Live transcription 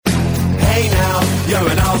you're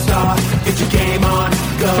an all-star. Get your game on,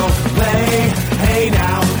 go play. Hey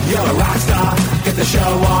now, you're a rock star. Get the show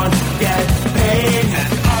on, get paid.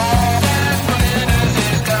 And all that glitters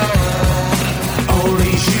is gold.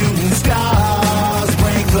 Only shooting stars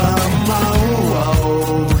break the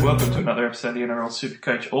mold. Welcome to another episode of the NRL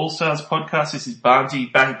Supercoach All-Stars podcast. This is Barnesy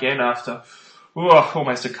back again after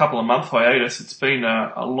almost a couple of month hiatus. It's been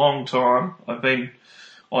a long time. I've been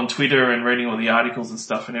on Twitter and reading all the articles and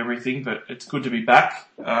stuff and everything, but it's good to be back.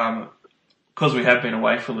 Because we have been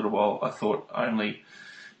away for a little while, I thought only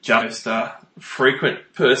just a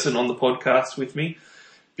frequent person on the podcast with me.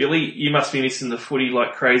 Billy, you must be missing the footy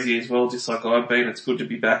like crazy as well, just like I've been. It's good to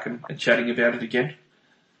be back and chatting about it again.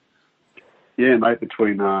 Yeah, mate,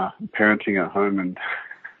 between parenting at home and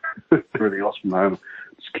everything else from home,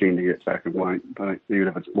 just keen to get back and wait. Even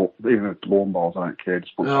if it's lawn bowls, I don't care.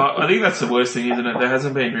 I think that's the worst thing, isn't it? There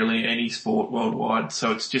hasn't been really any sport worldwide,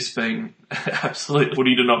 so it's just been absolute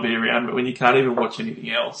footy to not be around. But when you can't even watch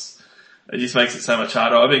anything else, it just makes it so much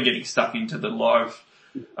harder. I've been getting stuck into the live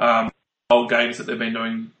old games that they've been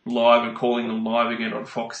doing live and calling them live again on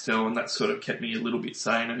Foxtel, and that sort of kept me a little bit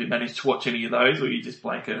sane. Have you managed to watch any of those, or you just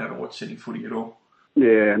blanket haven't watched any footy at all?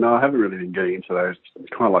 Yeah, no, I haven't really been getting into those. It's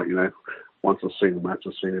kind of like, once I've seen the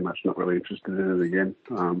match, not really interested in it again.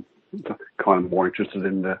 Kind of more interested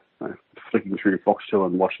in the flicking through Foxtel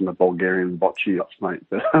and watching the Bulgarian bocce ups, mate.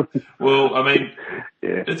 Well, I mean,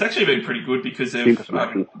 yeah. It's actually been pretty good because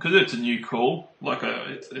because it's a new call. I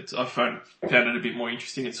found it a bit more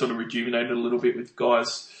interesting. It's sort of rejuvenated a little bit with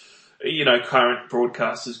guys, current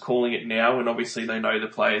broadcasters calling it now, and obviously they know the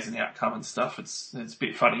players and the outcome and stuff. It's a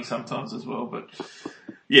bit funny sometimes as well, but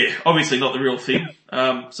yeah, obviously not the real thing.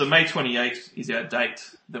 So May 28th is our date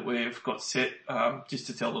that we've got set, just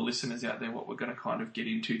to tell the listeners out there what we're going to kind of get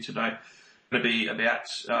into today. It's going to be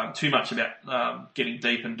about, too much about, getting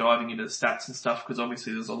deep and diving into the stats and stuff, because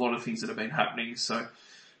obviously there's a lot of things that have been happening. So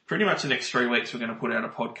pretty much the next 3 weeks we're going to put out a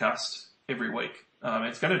podcast every week.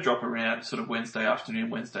 It's going to drop around sort of Wednesday afternoon,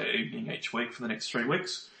 Wednesday evening each week for the next 3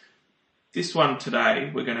 weeks. This one today,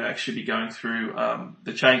 we're going to actually be going through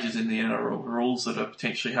the changes in the NRL rules that are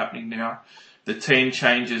potentially happening now, the team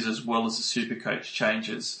changes as well as the Supercoach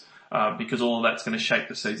changes, because all of that's going to shape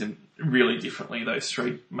the season really differently, those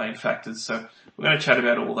three main factors. So we're going to chat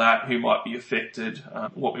about all that, who might be affected,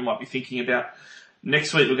 what we might be thinking about.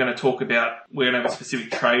 Next week, we're going to have a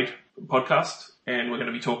specific trade podcast, and we're going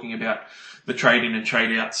to be talking about the trade-in and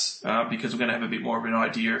trade-outs, because we're going to have a bit more of an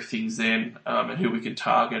idea of things then, and who we can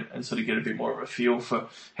target and sort of get a bit more of a feel for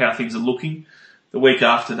how things are looking. The week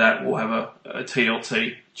after that, we'll have a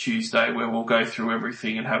TLT Tuesday where we'll go through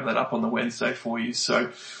everything and have that up on the Wednesday for you,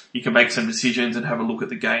 so you can make some decisions and have a look at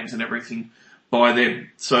the games and everything by then.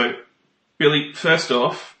 So, Billy, first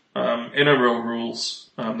off, NRL rules,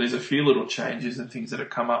 there's a few little changes and things that have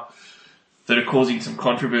come up that are causing some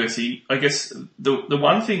controversy. I guess the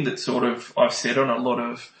one thing that sort of I've said on a lot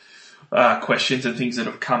of questions and things that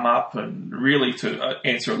have come up, and really to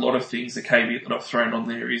answer a lot of things, the caveat that I've thrown on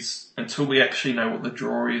there is until we actually know what the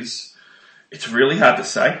draw is, it's really hard to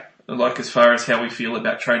say. Like as far as how we feel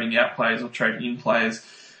about trading out players or trading in players,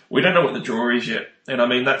 we don't know what the draw is yet. And I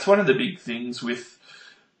mean, that's one of the big things with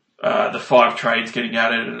the 5 trades getting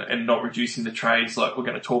added and not reducing the trades, like we're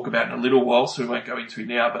going to talk about in a little while, so we won't go into it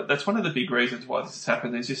now, but that's one of the big reasons why this has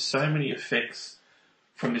happened. There's just so many effects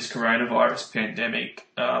from this coronavirus pandemic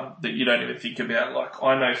that you don't even think about. Like,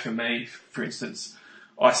 I know for me, for instance,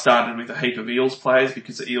 I started with a heap of Eels players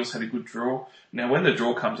because the Eels had a good draw. Now, when the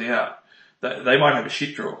draw comes out, they might have a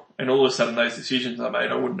shit draw, and all of a sudden those decisions I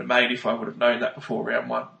made, I wouldn't have made if I would have known that before round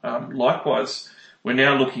 1. Likewise, we're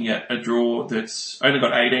now looking at a draw that's only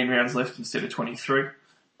got 18 rounds left instead of 23,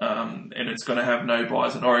 and it's going to have no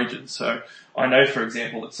buys and origins. So I know, for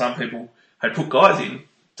example, that some people had put guys in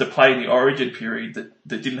to play in the origin period that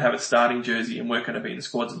didn't have a starting jersey and weren't going to be in the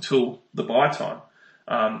squads until the buy time.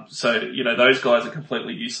 So those guys are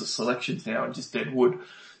completely useless selections now and just dead wood.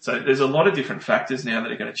 So there's a lot of different factors now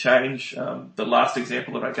that are going to change. The last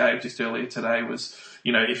example that I gave just earlier today was,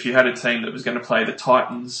 if you had a team that was going to play the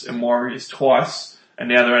Titans and Warriors twice, and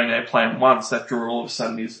now they're only going to play them once, that draw all of a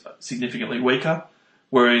sudden is significantly weaker.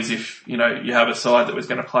 Whereas if, you have a side that was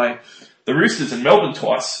going to play the Roosters and Melbourne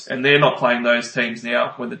twice, and they're not playing those teams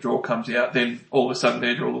now when the draw comes out, then all of a sudden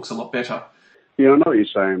their draw looks a lot better. Yeah, I know what you're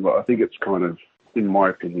saying, but I think it's kind of, in my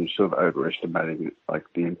opinion, sort of overestimating it, like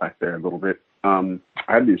the impact there a little bit. I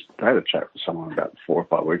had a chat with someone about 4 or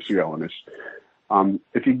 5 weeks ago on this.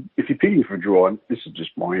 If you're picking for a draw, and this is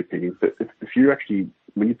just my opinion, but if you actually,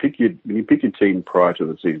 when you pick your team prior to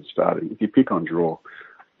the season starting, if you pick on draw,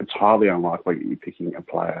 it's highly unlikely that you're picking a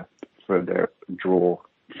player for their draw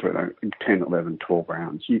for 10, 11, 12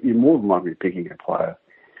 rounds, you're more than likely picking a player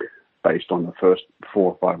based on the first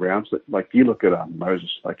 4 or 5 rounds. Like you look at Moses,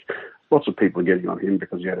 like lots of people are getting on him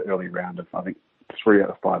because he had an early round of, I think, 3 out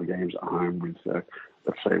of 5 games at home with,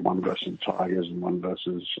 let's say, 1 versus Tigers and 1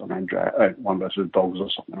 versus Dogs or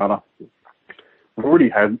something or other. We've already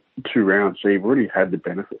had 2 rounds, so you've already had the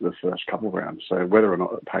benefit of the first couple of rounds. So whether or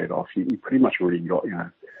not it paid off, you pretty much already got,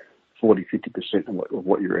 40, 50% of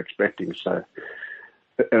what you're expecting. So,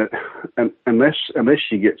 and unless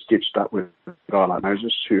you get stitched up with a guy like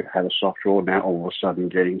Moses who had a soft draw, now all of a sudden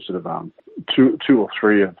getting sort of two or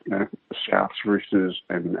three of Souths, Roosters,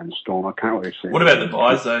 and Storm, I can't really see. What about the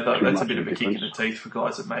buys though? That's a bit of a kick in the teeth for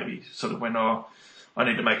guys that maybe sort of went, I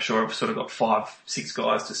need to make sure I've sort of got 5, 6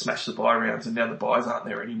 guys to smash the buy rounds, and now the buys aren't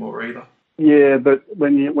there anymore either. Yeah, but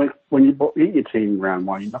when you get your team round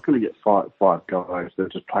 1, you're not going to get five guys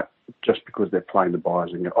that just play just because they're playing the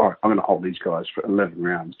buys and go, all right, I'm going to hold these guys for 11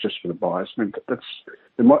 rounds just for the buys. I mean,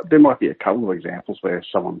 there might be a couple of examples where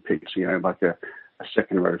someone picks, like a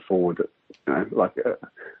second row forward,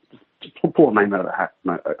 to pull a name out of the hat,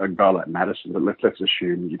 a guy like Madison, but let's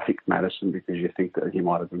assume you picked Madison because you think that he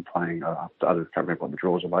might have been playing, I can't remember what the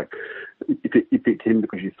draws are like. You picked him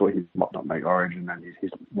because you thought he might not make Origin and he's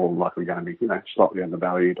more likely going to be, slightly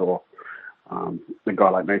undervalued, or a guy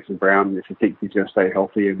like Nathan Brown, if you think he's going to stay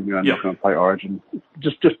healthy and not going to play Origin,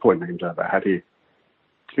 just point names out of the hat here.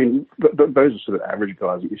 I mean, those are sort of average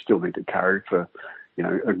guys that you still need to carry for,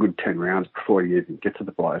 a good 10 rounds before you even get to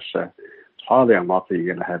the buys. So it's highly unlikely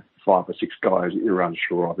you're going to have 5 or 6 guys that you're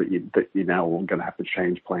unsure of that you're now all going to have to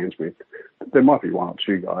change plans with. There might be 1 or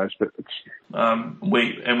 2 guys, but it's...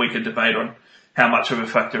 We could debate on how much of a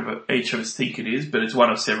factor each of us think it is, but it's one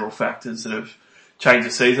of several factors that have changed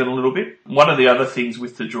the season a little bit. One of the other things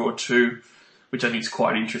with the draw too, which I think is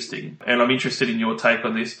quite interesting, and I'm interested in your take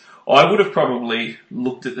on this, I would have probably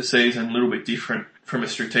looked at the season a little bit different from a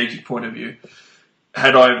strategic point of view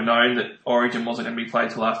had I have known that Origin wasn't going to be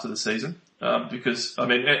played till after the season. Because,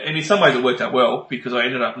 and in some ways it worked out well because I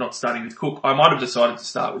ended up not starting with Cook. I might have decided to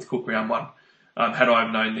start with Cook round 1, had I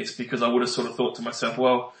have known this, because I would have sort of thought to myself,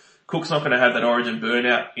 well, Cook's not going to have that Origin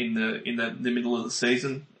burnout in the middle of the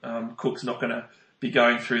season. Cook's not going to be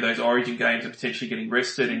going through those Origin games and potentially getting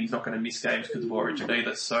rested, and he's not going to miss games because of Origin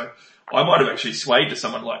either. So I might have actually swayed to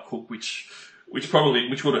someone like Cook, which would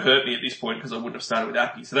have hurt me at this point because I wouldn't have started with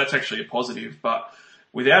Appy. So that's actually a positive. But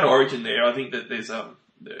without Origin there, I think that there's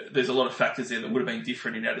a lot of factors there that would have been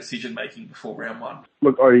different in our decision making before round 1.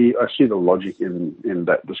 Look, I see the logic in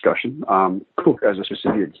that discussion. Cook, as a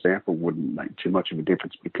specific example, wouldn't make too much of a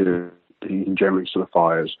difference because he generally sort of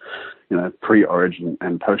fires, pre-Origin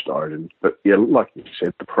and post-Origin. But yeah, like you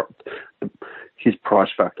said, his price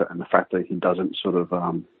factor and the fact that he doesn't sort of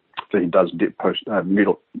that he does dip post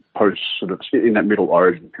sort of in that middle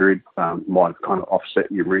Origin period might kind of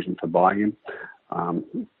offset your reason for buying him.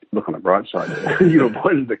 Look on the bright side. You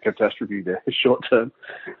avoided the catastrophe there short term.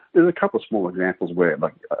 There's a couple of small examples where,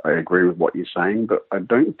 I agree with what you're saying, but I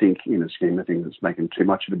don't think in the scheme of things it's making too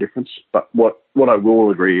much of a difference. But what I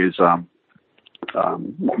will agree is my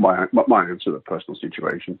answer to the personal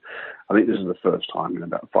situation. I think this is the first time in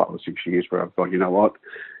about 5 or 6 years where I've gone, you know what?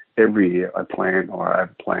 Every year I plan or I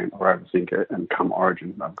overplan or overthink it, and come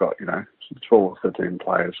Origin, I've got, 12 or 13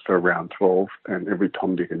 players for round 12, and every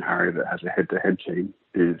Tom, Dick and Harry that has a head-to-head team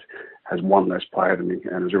has one less player than me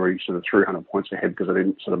and is already sort of 300 points ahead because I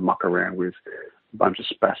didn't sort of muck around with a bunch of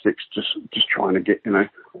spastics just trying to get,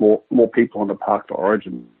 more people on the park for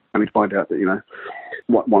Origin. And we find out that,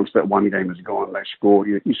 once that one game is gone, they score,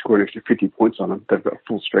 you score an extra 50 points on them. They've got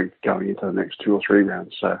full strength going into the next 2 or 3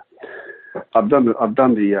 rounds. So I've done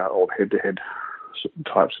the old head-to-head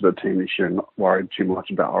types of the team this year and not worried too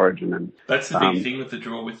much about Origin. And that's the big thing with the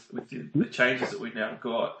draw, with the changes that we've now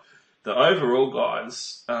got. The overall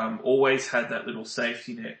guys always had that little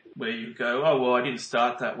safety net where you go, oh, well, I didn't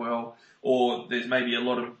start that well, or there's maybe a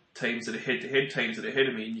lot of teams that are head-to-head teams that are ahead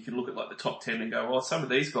of me, and you can look at the top 10 and go, well, some of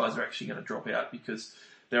these guys are actually going to drop out because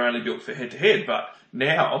they're only built for head-to-head. But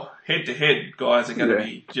now, head-to-head guys are going to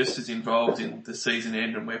be just as involved in the season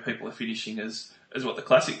end and where people are finishing as what the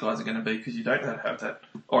classic guys are going to be, because you don't have that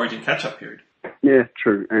Origin catch-up period. Yeah,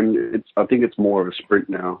 true. And I think it's more of a sprint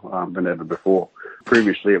now than ever before.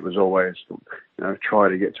 Previously, it was always, try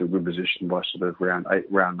to get to a good position by sort of round 8,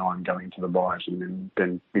 round 9 going into the buys, and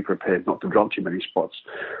then be prepared not to drop too many spots.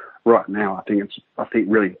 Right now, I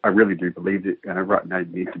really do believe that right now you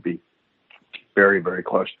need to be very, very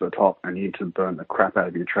close to the top, and you need to burn the crap out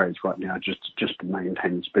of your trades right now just to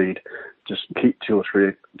maintain speed. Just keep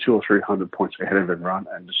 200 or 300 points ahead of everyone,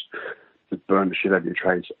 and just just burn the shit out of your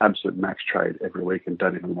trades, absolute max trade every week, and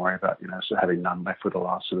don't even worry about, so having none left for the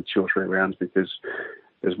last sort of 2 or 3 rounds, because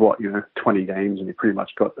there's 20 games and you pretty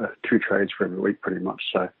much got 2 trades for every week pretty much.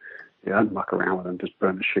 So don't muck around with them, just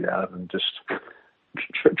burn the shit out of them, just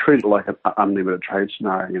treat it like an unlimited trade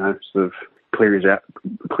scenario, sort of Cleary's out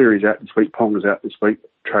this week, Ponga's out this week,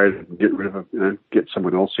 trade and get rid of him, get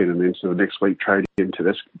someone else in, and then sort of next week trade into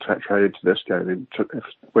Tedesco. Then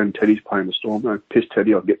when Teddy's playing the Storm, piss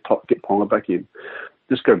Teddy, I'll get Ponga back in.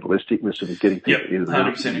 Just go ballistic with sort of getting people in.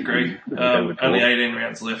 100% agree. Only 18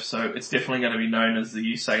 rounds left, so it's definitely going to be known as the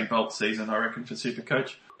Usain Bolt season, I reckon, for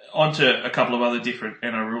Supercoach. On to a couple of other different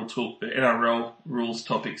NRL rules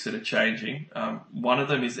topics that are changing. One of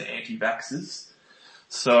them is the anti-vaxxers.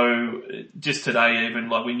 So just today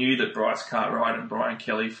even, we knew that Bryce Cartwright and Brian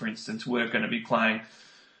Kelly, for instance, were going to be playing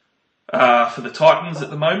for the Titans at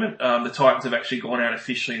the moment. The Titans have actually gone out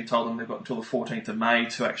officially and told them they've got until the 14th of May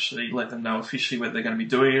to actually let them know officially whether they're going to be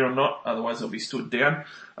doing it or not. Otherwise they'll be stood down.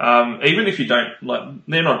 Even if you don't,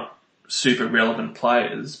 they're not super relevant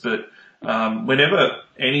players, but whenever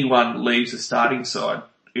anyone leaves the starting side,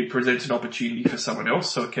 it presents an opportunity for someone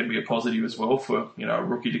else, so it can be a positive as well for, a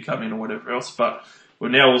rookie to come in or whatever else. But we're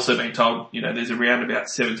now also being told, there's around about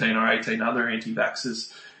 17 or 18 other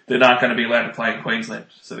anti-vaxxers that aren't going to be allowed to play in Queensland.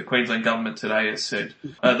 So the Queensland government today has said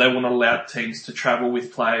they will not allow teams to travel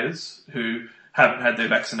with players who haven't had their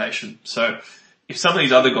vaccination. So if some of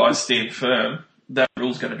these other guys stand firm, that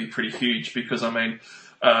rule's going to be pretty huge, because,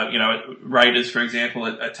 Raiders, for example,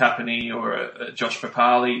 a Tapani or a Josh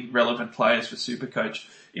Papali, relevant players for Supercoach,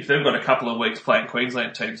 if they've got a couple of weeks playing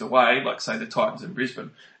Queensland teams away, like say the Titans in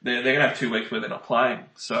Brisbane, they're going to have 2 weeks where they're not playing.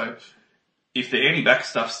 So if the anti-vax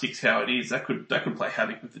stuff sticks how it is, that could play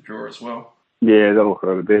havoc with the draw as well. Yeah, that'll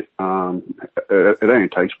hurt a bit. It only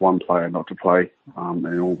takes one player not to play,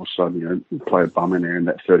 and all of a sudden, play a bum in there, and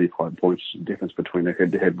that 35 points is the difference between a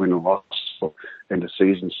head-to-head win or loss or end of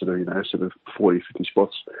season, sort of 40, 50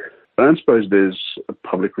 spots. I don't suppose there's a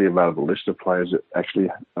publicly available list of players that actually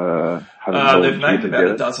have they've named about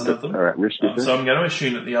a dozen of them. Are at risk, so I'm going to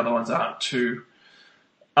assume that the other ones aren't too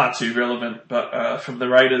relevant. But from the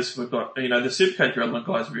Raiders, we've got the Supercoach relevant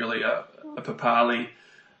guys really are Papali,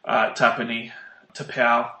 Tapani,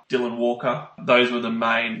 Tapau, Dylan Walker. Those were the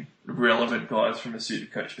main relevant guys from a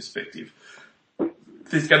Supercoach perspective.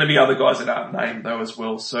 There's going to be other guys that aren't named though as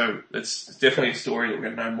well, so it's definitely a story that we're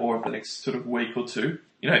going to know more of the next sort of week or two.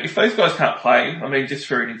 If those guys can't play, just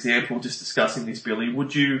for an example, just discussing this, Billy,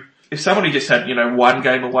 would you, if somebody just had, one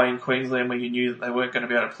game away in Queensland where you knew that they weren't going to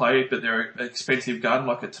be able to play, but they're an expensive gun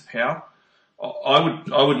like a Tapau,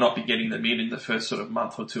 I would not be getting them in the first sort of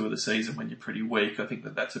month or two of the season when you're pretty weak. I think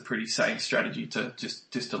that's a pretty sane strategy to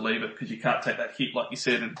just to leave it, because you can't take that hit, like you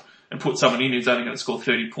said, and put someone in who's only going to score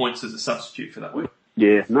 30 points as a substitute for that week.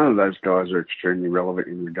 Yeah, none of those guys are extremely relevant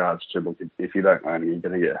in regards to, look, if you don't own them, you're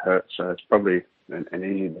going to get hurt. So it's probably an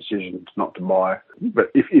easy decision not to buy. But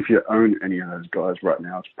if you own any of those guys right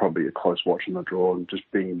now, it's probably a close watch on the draw, and just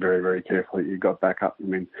being very, very careful that you got back up.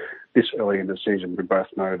 This early in the season, we both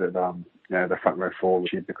know that the front row forward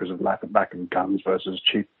was cheap because of lack of back and guns versus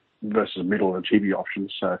middle and cheapy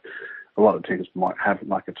options. So a lot of teams might have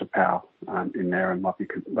like a Tapau in there, and might be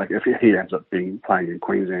like, if he ends up playing in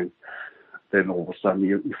Queensland, then all of a sudden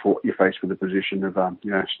you're faced with the position of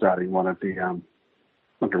starting one of the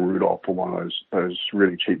like a Rudolph or one of those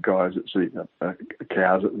really cheap guys that's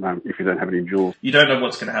cows at the moment, if you don't have any jewels. You don't know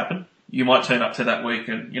what's going to happen. You might turn up to that week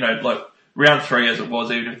and, like round 3 as it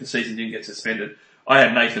was, even if the season didn't get suspended, I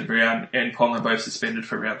had Nathan Brown and Ponga both suspended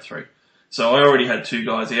for round 3. So I already had 2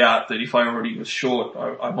 guys out that if I already was short,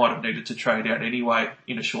 I might have needed to trade out anyway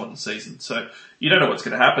in a shortened season. So you don't know what's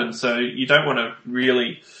going to happen. So you don't want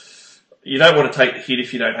to take the hit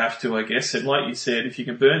if you don't have to, I guess. And like you said, if you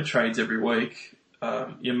can burn trades every week,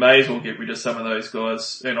 you may as well get rid of some of those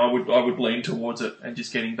guys. And I would lean towards it and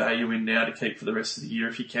just getting value in now to keep for the rest of the year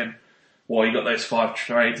if you can. While you got those 5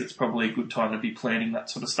 trades, it's probably a good time to be planning that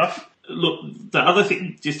sort of stuff. Look, the other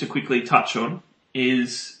thing just to quickly touch on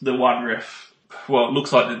is the one ref. Well, it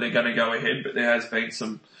looks like that they're going to go ahead, but there has been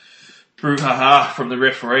some brouhaha from the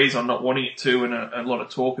referees on not wanting it to, and a lot of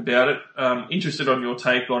talk about it. Interested on your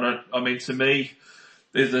take on it. To me,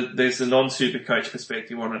 there's the non-Supercoach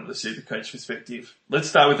perspective on it and the Supercoach perspective. Let's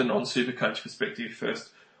start with the non-Supercoach perspective first.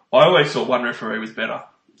 I always thought one referee was better,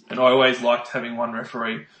 and I always liked having one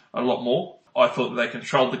referee a lot more. I thought that they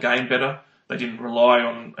controlled the game better. They didn't rely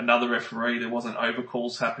on another referee. There wasn't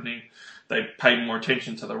overcalls happening. They paid more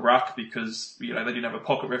attention to the ruck because, they didn't have a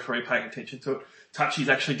pocket referee paying attention to it. Touchies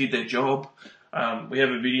actually did their job. We have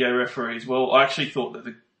a video referee as well. I actually thought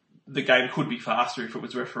that the game could be faster if it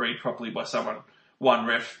was refereed properly by someone one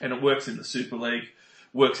ref, and it works in the Super League,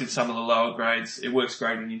 works in some of the lower grades. It works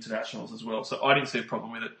great in internationals as well. So I didn't see a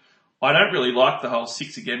problem with it. I don't really like the whole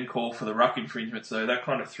 6 again call for the ruck infringements, though. That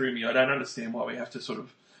kind of threw me. I don't understand why we have to sort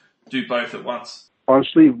of do both at once.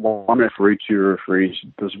 Honestly, one referee, 2 referees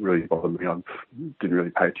doesn't really bother me. I didn't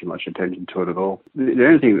really pay too much attention to it at all. The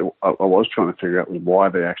only thing that I was trying to figure out was why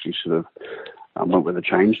they actually sort of went with the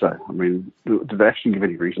change, though. I mean, did they actually give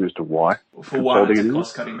any reason as to why? For one, it's a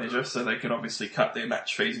cost-cutting measure, so they can obviously cut their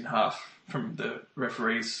match fees in half from the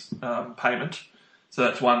referee's payment. So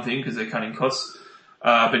that's one thing, because they're cutting costs.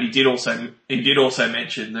 But he did also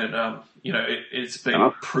mention that it's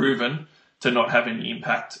been proven to not have any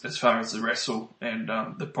impact as far as the wrestle and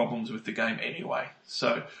the problems with the game anyway.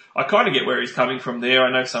 So I kind of get where he's coming from there.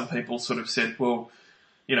 I know some people sort of said, well,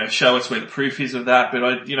 show us where the proof is of that.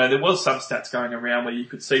 But there was some stats going around where you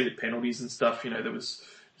could see with penalties and stuff. There was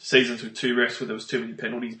seasons with 2 refs where there was too many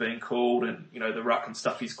penalties being called, and the ruck and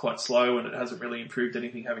stuff is quite slow, and it hasn't really improved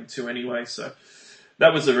anything having 2 anyway. So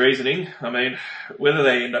that was the reasoning. I mean, whether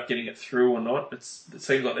they end up getting it through or not, it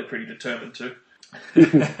seems like they're pretty determined to.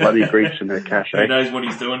 Bloody Greeks and their cash. Who knows what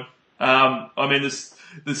he's doing? I mean,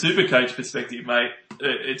 the Supercoach perspective, mate.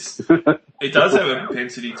 It does have a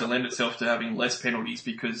propensity to lend itself to having less penalties,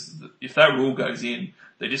 because if that rule goes in,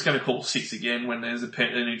 they're just going to call 6 again when there's an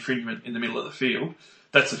infringement in the middle of the field.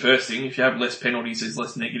 That's the first thing. If you have less penalties, there's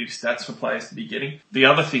less negative stats for players to be getting. The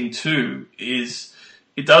other thing too is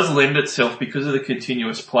it does lend itself, because of the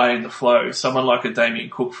continuous play and the flow. Someone like a Damien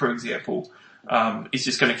Cook, for example, is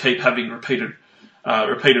just going to keep having repeated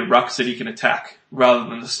rucks that he can attack, rather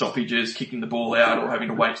than the stoppages, kicking the ball out, or having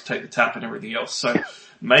to wait to take the tap and everything else. So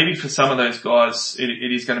maybe for some of those guys,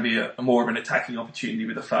 it is going to be a more of an attacking opportunity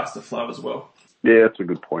with a faster flow as well. Yeah, that's a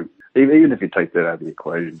good point. Even if you take that out of the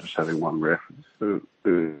equation, just having one ref,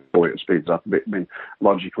 it speeds up a bit. I mean,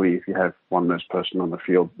 logically, if you have one less person on the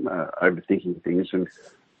field overthinking things, and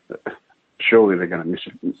surely they're going to miss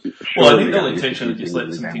it. Well, I think they'll intentionally just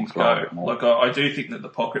let some things go. Like, I do think that the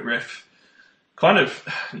pocket ref kind of,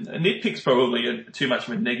 nitpick's probably too much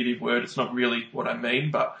of a negative word. It's not really what I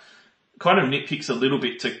mean, but kind of nitpicks a little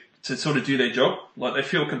bit to sort of do their job. Like, they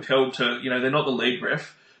feel compelled to, they're not the lead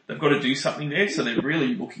ref. They've got to do something there, so they're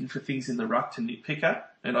really looking for things in the ruck to nitpick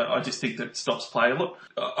at. And I just think that it stops play a lot.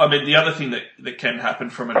 I mean, the other thing that can happen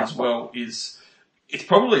from it as well is it's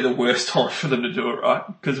probably the worst time for them to do it, right?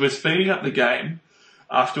 Because we're speeding up the game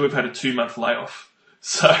after we've had a 2-month layoff.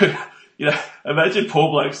 So, imagine poor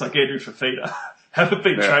blokes like Andrew Fafita haven't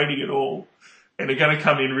been training at all, and are going to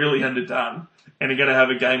come in really underdone, and are going to have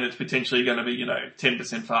a game that's potentially going to be,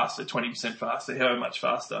 10% faster, 20% faster, however much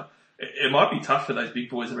faster. It might be tough for those big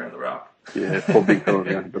boys around the ruck. Yeah, poor big fellas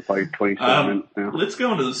going to play 27 minutes now. Let's go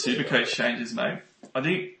on to the Supercoach changes, mate. I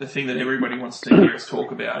think the thing that everybody wants to hear us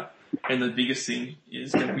talk about, and the biggest thing,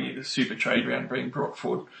 is going to be the Super Trade round being brought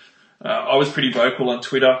forward. I was pretty vocal on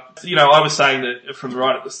Twitter. I was saying that from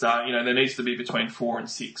right at the start, there needs to be between 4 and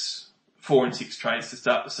 6 trades to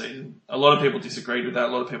start the season. A lot of people disagreed with that.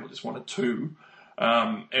 A lot of people just wanted 2.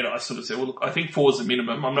 And I sort of said, well, look, I think 4 is the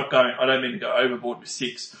minimum. I don't mean to go overboard with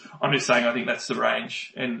 6. I'm just saying I think that's the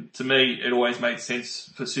range. And to me, it always made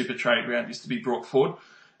sense for Super Trade round just to be brought forward.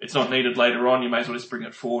 It's not needed later on. You may as well just bring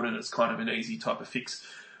it forward, and it's kind of an easy type of fix.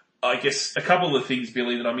 I guess a couple of things,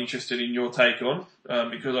 Billy, that I'm interested in your take on,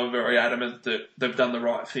 because I'm very adamant that they've done the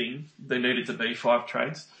right thing. There needed to be 5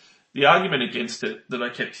 trades. The argument against it that I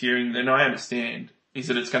kept hearing, and I understand, is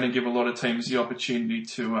that it's going to give a lot of teams the opportunity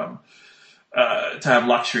to have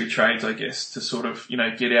luxury trades, I guess, to sort of,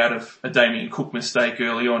 get out of a Damien Cook mistake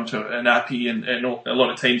early on to an Appy, and a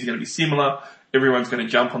lot of teams are going to be similar. Everyone's going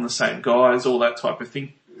to jump on the same guys, all that type of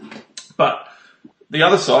thing. But the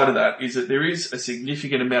other side of that is that there is a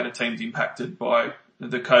significant amount of teams impacted by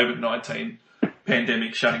the COVID-19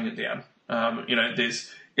 pandemic shutting it down.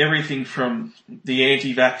 There's everything from the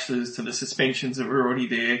anti-vaxxers to the suspensions that were already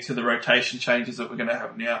there, to the rotation changes that we're going to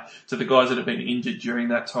have now, to the guys that have been injured during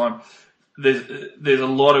that time. There's a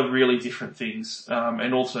lot of really different things,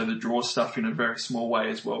 and also the draw stuff in a very small way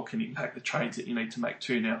as well can impact the trades that you need to make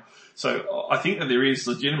too now. So I think that there is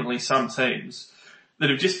legitimately some teams that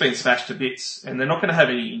have just been smashed to bits, and they're not going to have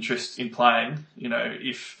any interest in playing,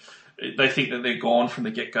 if they think that they're gone from the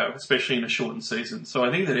get-go, especially in a shortened season. So I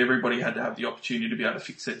think that everybody had to have the opportunity to be able to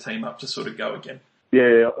fix their team up to sort of go again.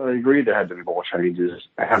 Yeah, I agree there had to be more changes.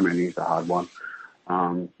 How many is a hard one.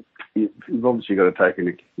 You've obviously got to take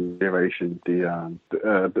into consideration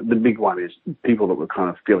the big one is people that were kind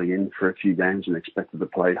of filling in for a few games and expected to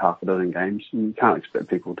play half a dozen games. You can't expect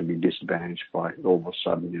people to be disadvantaged by all of a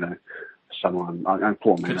sudden, someone, I'm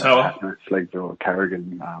calling Flegler or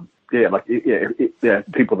Carrigan,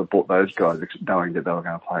 people that bought those guys knowing that they were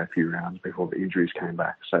going to play a few rounds before the injuries came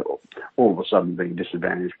back. So all of a sudden being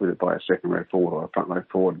disadvantaged with it by a second row forward or a front row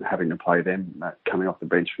forward and having to play them coming off the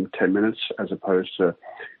bench for 10 minutes as opposed to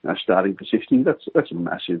starting for 60, that's a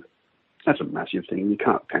massive thing. You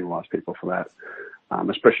can't penalise people for that,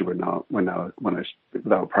 especially when they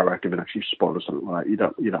were proactive and actually spotted something like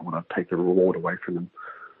that. You don't want to take the reward away from them.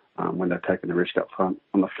 When they're taking the risk up front.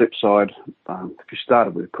 On the flip side, if you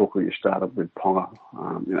started with Cook or you started with Ponga,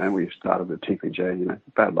 or you started with TPG,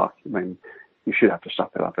 bad luck. I mean, you should have to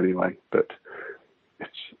suck that up anyway. But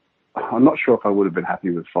I'm not sure if I would have been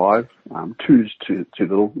happy with 5. 2's too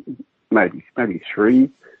little. Maybe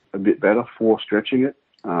 3, a bit better. 4 stretching it.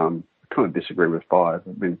 I kind of disagree with 5.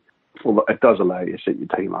 I mean, well, it does allow you to set your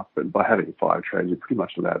team up, but by having 5 trades, you're pretty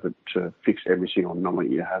much allowed to fix every single anomaly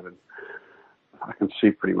you have. And I can see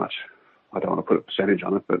pretty much, I don't want to put a percentage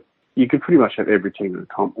on it, but you could pretty much have every team in the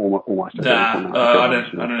comp almost. I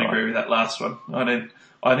don't agree with that last one.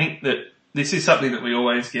 I think that this is something that we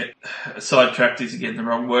always get sidetracked is again the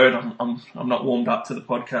wrong word. I'm not warmed up to the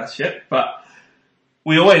podcast yet, but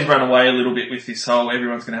we always run away a little bit with this whole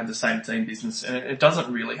everyone's going to have the same team business, and it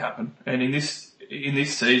doesn't really happen. And in this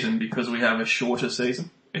season, because we have a shorter season,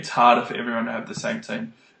 it's harder for everyone to have the same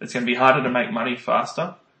team. It's going to be harder to make money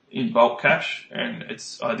faster in bulk cash, and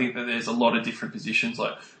I think that there's a lot of different positions.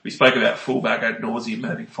 Like we spoke about fullback ad nauseum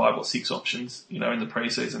having 5 or 6 options, in the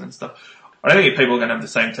preseason and stuff. I don't think people are going to have the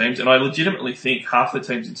same teams, and I legitimately think half the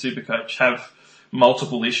teams in Supercoach have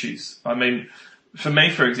multiple issues. I mean, for me,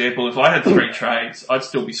 for example, if I had 3 trades, I'd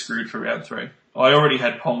still be screwed for round 3. I already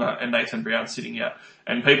had Ponga and Nathan Brown sitting out,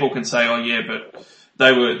 and people can say, oh yeah, but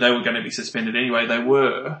they were going to be suspended anyway. They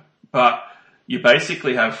were, but you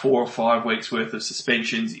basically have 4 or 5 weeks worth of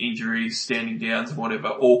suspensions, injuries, standing downs and whatever,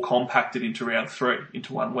 all compacted into round 3,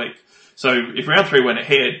 into 1 week. So if round 3 went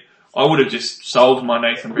ahead, I would have just solved my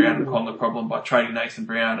Nathan Brown and Ponga problem by trading Nathan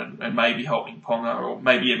Brown and maybe holding Ponga or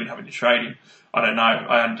maybe even having to trade him. I don't know.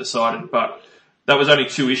 I hadn't decided, but that was only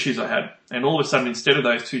 2 issues I had. And all of a sudden, instead of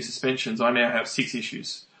those 2 suspensions, I now have 6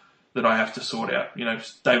 issues that I have to sort out.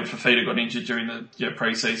 David Fafita got injured during the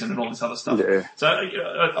pre-season and all this other stuff. Yeah. So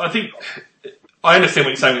I think I understand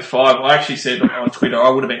what you're saying with 5. I actually said on Twitter I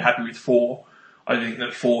would have been happy with 4. I think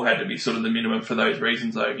that 4 had to be sort of the minimum for those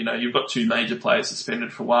reasons though. You've got 2 major players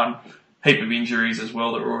suspended for 1, heap of injuries as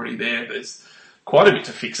well that are already there. There's quite a bit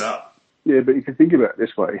to fix up. Yeah, but you can think about it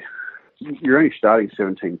this way. You're only starting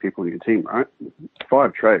 17 people in your team, right?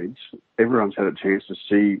 5 trades. Everyone's had a chance to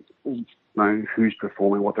see who's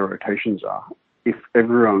performing, what their rotations are. If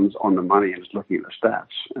everyone's on the money and is looking at the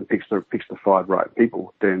stats and picks the 5 right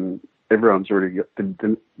people, then everyone's already got,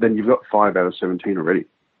 then you've got 5 out of 17 already.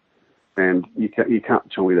 And you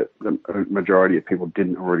can't tell me that the majority of people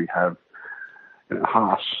didn't already have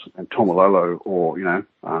Haas and Tomalolo or,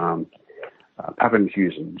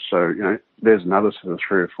 Pappenhuisen. So, there's another sort of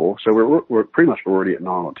 3 or 4. So we're pretty much already at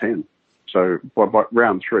 9 or 10. So by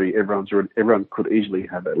round 3, everyone could easily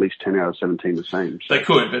have at least 10 out of 17 the same. So they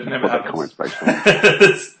could, but it never happens.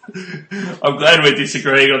 I'm glad we're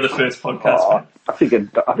disagreeing on the first podcast. I think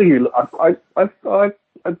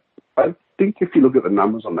if you look at the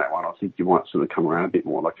numbers on that one, I think you might sort of come around a bit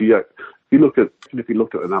more. Like if you looked at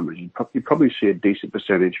the numbers, you'd probably see a decent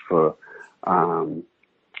percentage for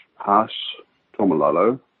Haas,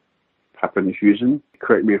 Tomalolo, Pappenhuisen.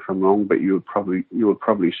 Correct me if I'm wrong, but you would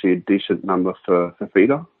probably see a decent number for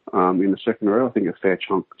Fafita in the second row. I think a fair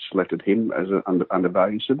chunk selected him as an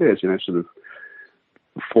undervalued. So there's sort of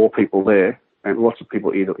 4 people there, and lots of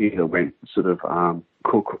people either went sort of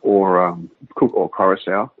Cook or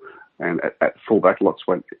Coruscant, and at fullback lots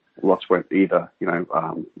went either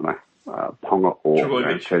Ponga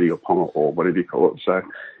or Teddy or Ponga or whatever you call it. So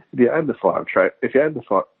if you add the 5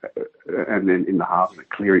 and then in the half,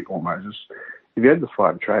 Cleary or Moses, if you add the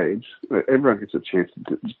 5 trades, everyone gets a chance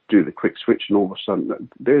to do the quick switch, and all of a sudden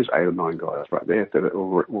there's 8 or 9 guys right there that are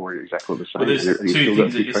all exactly the same. Well, there's 2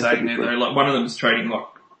 things that you're saying there, though. Like one of them is trading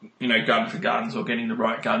gun for guns or getting the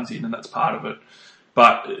right guns in, and that's part of it.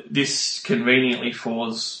 But this conveniently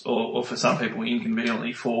falls, or for some people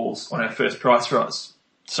inconveniently falls, on our first price rise.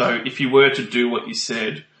 So if you were to do what you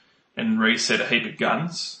said and reset a heap of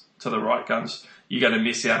guns to the right guns, you're going to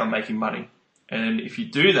miss out on making money. And if you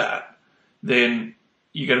do that, then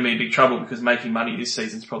you're going to be in big trouble, because making money this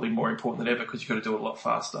season is probably more important than ever, because you've got to do it a lot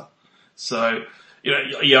faster. So,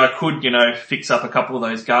 I could, fix up a couple of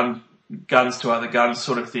those guns to other guns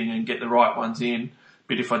sort of thing and get the right ones in.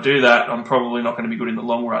 But if I do that, I'm probably not going to be good in the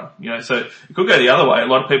long run. So it could go the other way. A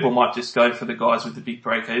lot of people might just go for the guys with the big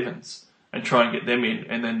break-evens and try and get them in.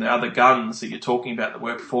 And then the other guns that you're talking about that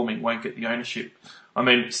were performing won't get the ownership. I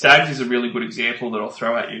mean, Stags is a really good example that I'll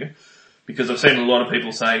throw at you because I've seen a lot of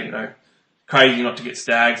people say, crazy not to get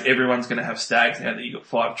Stags. Everyone's going to have Stags now that you've got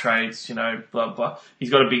 5 trades, blah, blah. He's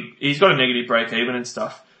got a negative break even and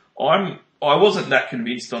stuff. I wasn't that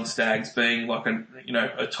convinced on Stags being like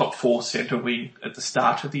a top 4 centre wing at the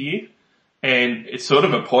start of the year. And it's sort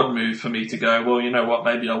of a pod move for me to go, well, you know what,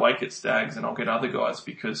 maybe I won't get Stags and I'll get other guys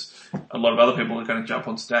because a lot of other people are going to jump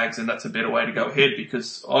on Stags and that's a better way to go ahead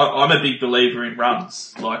because I'm a big believer in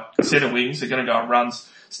runs. Like centre wings are going to go on runs.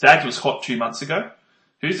 Stags was hot 2 months ago.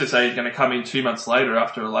 Who's to say he's going to come in 2 months later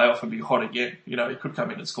after a layoff and be hot again? He could come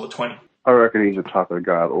in and score 20. I reckon he's the type of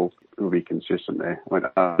guy that will be consistent there. I mean,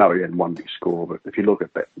 I know he had one big score, but if you look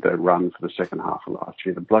at the run for the second half of last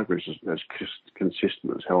year, the bloke was as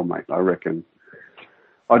consistent as hell, mate. I reckon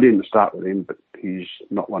I didn't start with him, but he's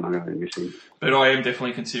not one I'm going to be missing. But I am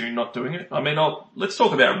definitely considering not doing it. I mean, let's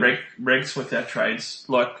talk about regs with our trades.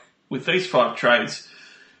 Like, with these 5 trades,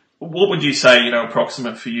 what would you say,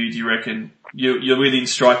 approximate for you? Do you reckon you're within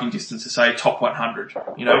striking distance to say top 100?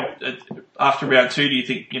 After round 2, do you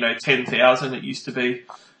think, 10,000 it used to be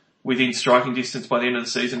within striking distance by the end of the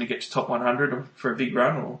season to get to top 100 for a big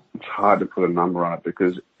run? Or? It's hard to put a number on it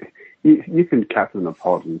because you can captain a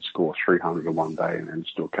pod and score 300 in one day and then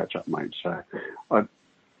still catch up, mate. So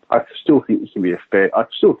I still think you can be I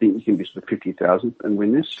still think you can be sort of 50,000 and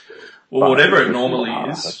win this. Well, whatever it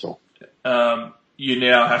normally is, you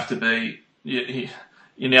now have to be, you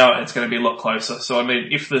now it's going to be a lot closer. So, I mean,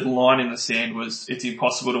 if the line in the sand was it's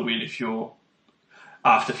impossible to win if you're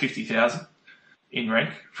after 50,000 in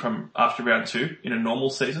rank from after round 2 in a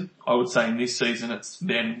normal season, I would say in this season it's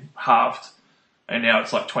then halved and now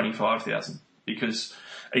it's like 25,000 because,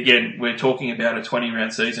 again, we're talking about a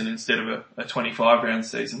 20-round season instead of a 25-round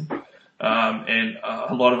season. And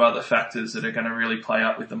a lot of other factors that are going to really play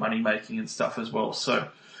up with the money making and stuff as well. So,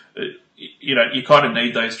 you kind of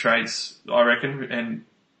need those trades, I reckon. And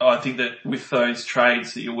I think that with those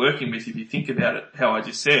trades that you're working with, if you think about it, how I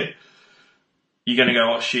just said, you're going to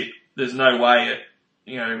go, oh shit, there's no way at,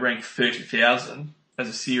 rank 30,000 as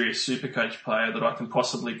a serious Supercoach player that I can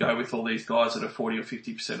possibly go with all these guys that are 40 or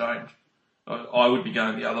 50% owned. I would be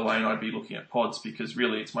going the other way and I'd be looking at pods because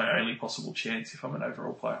really it's my only possible chance if I'm an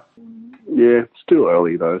overall player. Yeah, it's still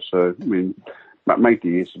early though, so I mean, make the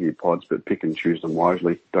use of your pods, but pick and choose them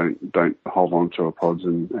wisely. Don't hold on to a pods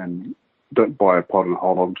and don't buy a pod and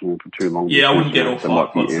hold on to them for too long. Yeah, I wouldn't get all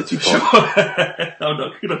 5 pods, that's for sure. You're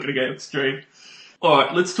not going to go extreme. All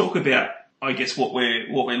right, let's talk about, I guess, what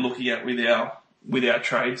we're looking at with our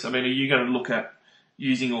trades. I mean, are you going to look at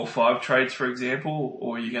using all 5 trades, for example,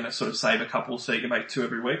 or are you going to sort of save a couple so you can make 2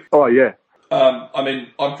 every week? Oh, yeah. I mean,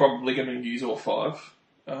 I'm probably going to use all 5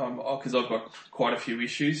 because I've got quite a few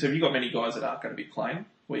issues. Have you got many guys that aren't going to be playing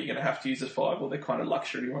where you're going to have to use the 5, or they're kind of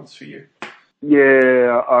luxury ones for you?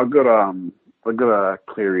 Yeah, I've got a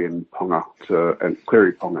Cleary and Ponga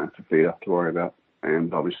Cleary, Ponga and Fafita to worry about,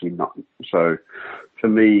 and obviously not. So for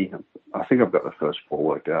me, I think I've got the first 4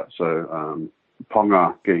 worked out. So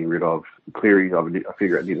Ponga getting rid of Cleary, I need to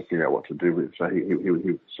figure out what to do with. So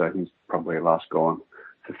he's probably last gone.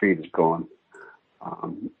 Fafita's gone,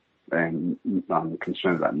 and I'm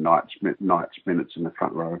concerned about Knight's minutes in the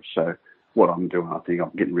front row. So what I'm doing, I think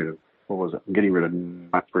I'm getting rid of. What was it? I'm getting rid of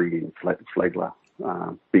Knight, bringing Flegler,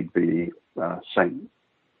 Big B, same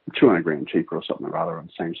 200 grand cheaper or something rather,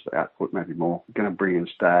 and same sort of output, maybe more. Going to bring in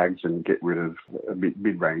Stags and get rid of a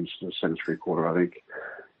mid-range to the centre 3/4. I think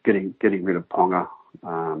getting rid of Ponga.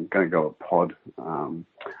 Going to go with Pod. You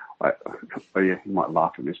might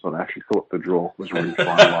laugh at this, but I actually thought the draw was really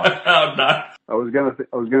finalised. Oh no! I was going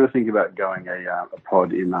to think about going a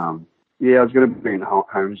Pod in. I was going to bring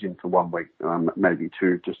Holmes in for 1 week, maybe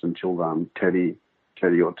 2, just until Teddy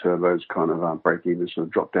or Turbo's kind of break even, sort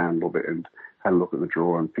of drop down a little bit and had a look at the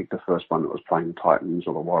draw and pick the first one that was playing the Titans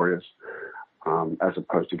or the Warriors, as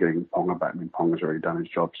opposed to getting Ponga back. I mean, Ponga's already done his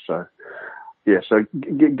job, so yeah. So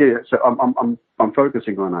so I'm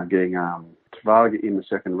focusing on getting Tavaga in the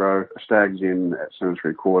second row, Stags in at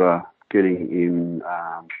centre 3/4, getting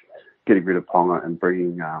rid of Ponga and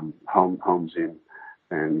bringing Holmes in.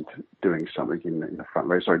 And doing something in the front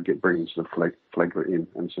row. So bringing sort of Flegler in,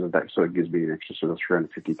 and sort of that sort of gives me an extra sort of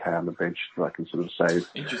 350k on the bench that I can sort of save.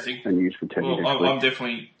 Interesting. And use for Teddy next week. I'm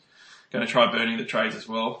definitely going to try burning the trades as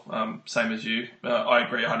well. Same as you. I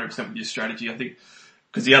agree 100% with your strategy. I think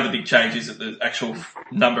because the other big change is that the actual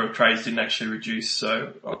number of trades didn't actually reduce.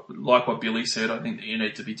 So like what Billy said, I think that you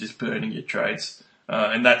need to be just burning your trades,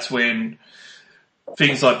 and that's when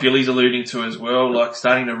things like Billy's alluding to as well, like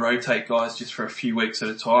starting to rotate guys just for a few weeks at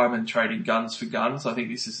a time and trading guns for guns. I think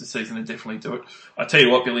this is the season to definitely do it. I tell you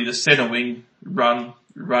what, Billy, the centre wing run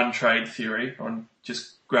run trade theory on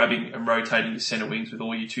just grabbing and rotating your centre wings with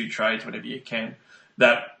all your 2 trades whenever you can,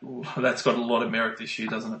 that's got a lot of merit this year,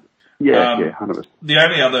 doesn't it? Yeah, 100%. The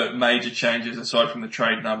only other major changes aside from the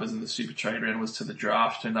trade numbers and the super trade round was to the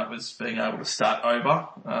draft, and that was being able to start over.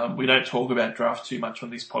 We don't talk about draft too much on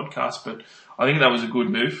this podcast, but I think that was a good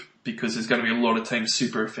move because there's going to be a lot of teams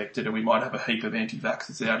super affected, and we might have a heap of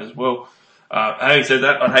anti-vaxxers out as well. Having said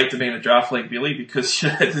that, I'd hate to be in a draft league, Billy, because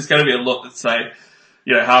there's going to be a lot that say,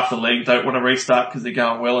 half the league don't want to restart because they're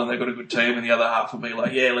going well and they've got a good team, and the other half will be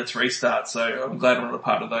like, yeah, let's restart. So I'm glad I'm not a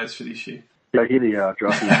part of those for this year. Yeah, here the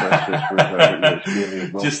drafting process was really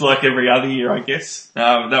as well. Just like every other year, I guess.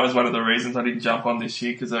 That was one of the reasons I didn't jump on this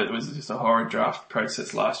year, because it was just a horrid draft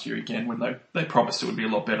process last year again when they promised it would be a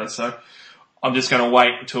lot better. So I'm just going to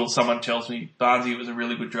wait until someone tells me, Barnesy, it was a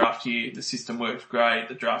really good draft year, the system worked great,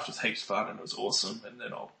 the draft was heaps fun and it was awesome, and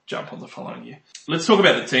then I'll jump on the following year. Let's talk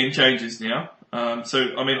about the team changes now.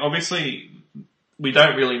 Obviously, we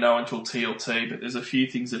don't really know until TLT, but there's a few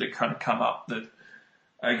things that have kind of come up that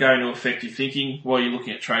are going to affect your thinking while you're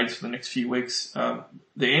looking at trades for the next few weeks.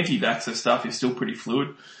 The anti-vaxxer stuff is still pretty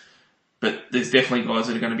fluid, but there's definitely guys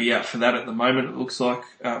that are going to be out for that at the moment. It looks like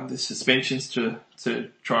there's suspensions to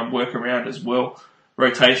try and work around as well.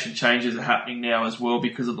 Rotation changes are happening now as well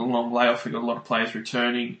because of the long layoff. We've got a lot of players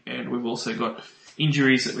returning, and we've also got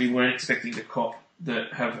injuries that we weren't expecting to cop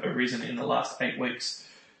that have arisen in the last 8 weeks.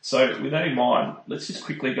 So with that in mind, let's just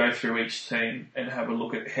quickly go through each team and have a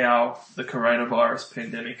look at how the coronavirus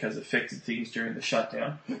pandemic has affected things during the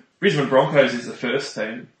shutdown. Brisbane Broncos is the first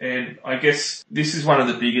team, and I guess this is one of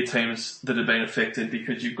the bigger teams that have been affected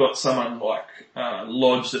because you've got someone like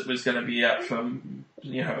Lodge that was going to be out for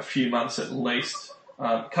a few months at least,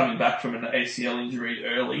 coming back from an ACL injury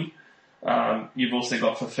early. You've also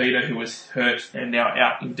got Fafita, who was hurt and now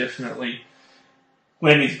out indefinitely.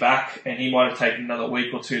 Glenn is back, and he might have taken another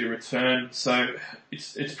week or 2 to return. So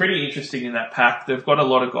it's pretty interesting in that pack. They've got a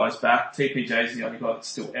lot of guys back. TPJ's the only guy that's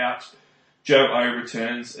still out. Joe O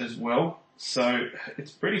returns as well. So it's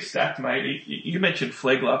pretty stacked, mate. You mentioned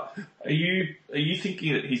Flegler. Are you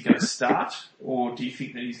thinking that he's going to start, or do you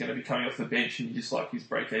think that he's going to be coming off the bench and you just like his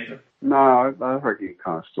break even? No, I reckon he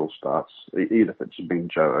kind of still starts. Even if it's been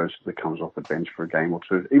Joe O that comes off the bench for a game or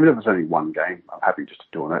 2. Even if it's only one game, I'm happy just to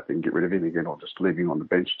do that and get rid of him again, or just leave him on the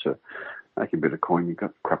bench to make a bit of coin. You've got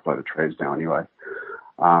a crap load of trades now anyway.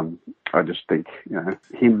 I just think,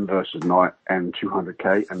 him versus Knight and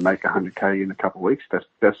 200k and make 100k in a couple of weeks. That's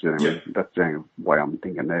the only way I'm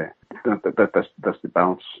thinking there. That's the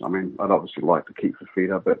balance. I mean, I'd obviously like to keep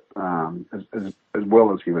Fafita, but as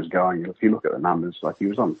well as he was going, if you look at the numbers, like he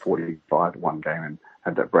was on 45 one game and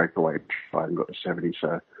had that breakaway try and got to 70.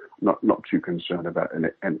 So not too concerned about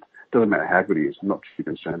it. And it doesn't matter how good he is. I'm not too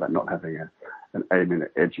concerned about not having an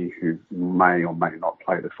 8-minute edgy who may or may not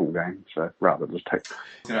play the full game. So rather just take. I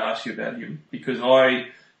was going to ask you about him because I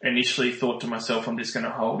initially thought to myself, I'm just going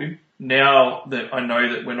to hold him. Now that I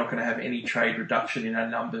know that we're not going to have any trade reduction in our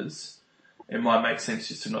numbers, it might make sense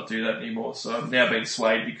just to not do that anymore. So I've now been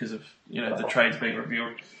swayed because of the trades being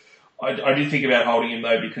revealed. I did think about holding him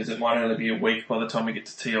though because it might only be a week by the time we get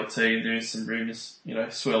to TLT, and there's some rumours,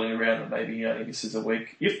 swirling around that maybe he only misses a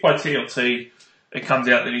week. If by TLT it comes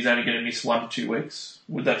out that he's only going to miss 1 to 2 weeks,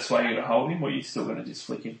 would that sway you to hold him, or are you still going to just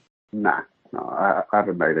flick him? No, I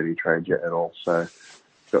haven't made any trades yet at all. So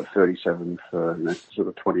I've got 37 for sort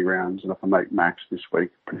of 20 rounds, and if I make max this week,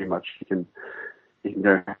 pretty much you can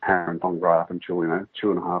go hammer and tong right up until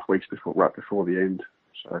 2.5 weeks right before the end.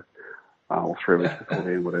 So. Or 3 weeks before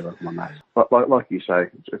the end, whatever, my max. But like you say,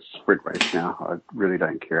 it's sprint race now. I really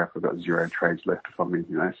don't care if I've got 0 trades left. If I'm in,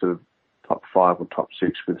 sort of top 5 or top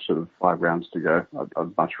 6 with sort of 5 rounds to go,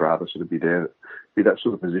 I'd much rather sort of be that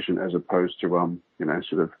sort of position as opposed to,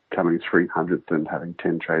 sort of coming 300th and having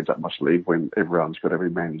 10 trades up my sleeve when everyone's got every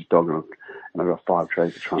man his dog and I've got 5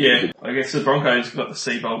 trades to try and Yeah, I guess the Broncos got the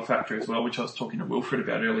Seabold factor as well, which I was talking to Wilfred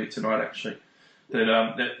about earlier tonight, actually.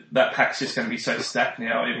 That pack's just going to be so stacked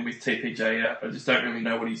now, even with TPJ out. I just don't really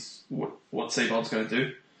know what Seabold's going to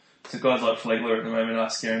do. So guys like Flegler at the moment are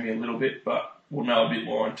scaring me a little bit, but we'll know a bit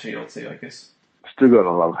more on TLT, I guess. Still got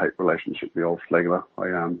a love-hate relationship with the old Flegler. I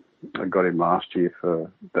got him last year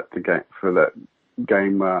for the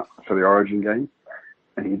Origin game,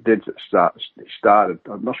 and he did start. He started.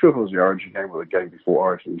 I'm not sure if it was the Origin game or the game before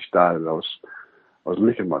Origin. He started. I was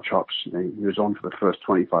licking my chops. He was on for the first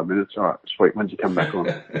 25 minutes. All right, sweet. When did you come back on?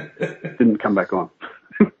 Didn't come back on.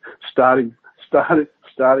 starting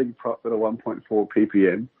prop at a 1.4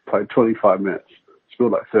 ppm. Played 25 minutes.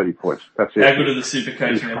 Scored like 30 points. That's it. How good are the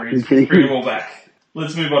Supercoach memories? Bring them all back.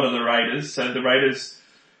 Let's move on to the Raiders. So the Raiders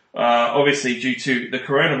Obviously, due to the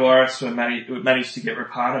coronavirus, we managed to get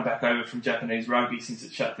Rapana back over from Japanese rugby since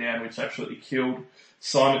it shut down, which absolutely killed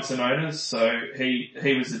Simonson owners. So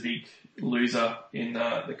he was the big loser in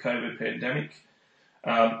the COVID pandemic.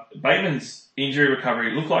 Bateman's injury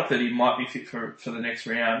recovery looked like that he might be fit for the next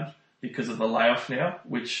round because of the layoff now,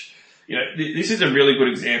 which, this is a really good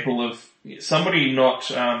example of somebody not,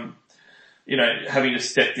 having to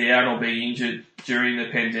step down or be injured during the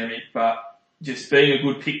pandemic, but just being a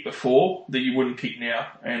good pick before that you wouldn't pick now.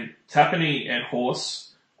 And Tapine and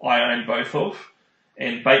Horse, I own both of,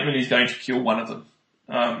 and Bateman is going to kill one of them.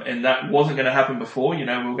 And that wasn't going to happen before. We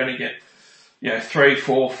were going to get, 3,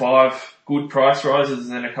 4, 5 good price rises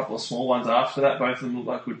and then a couple of small ones after that. Both of them look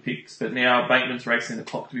like good picks. But now Bateman's racing the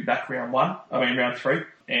clock to be back round 3.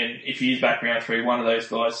 And if he is back round 3, one of those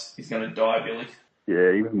guys is going to die, Billy.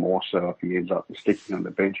 Yeah, even more so if he ends up sticking on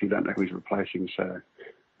the bench. You don't know who he's replacing, so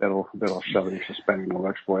that'll shove it into spanning all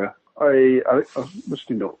works for you. I was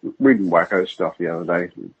reading Wacko stuff the other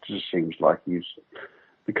day. It just seems like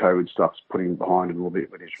the COVID stuff's putting him behind a little bit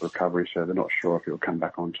with his recovery, so they're not sure if he'll come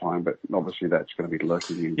back on time, but obviously that's going to be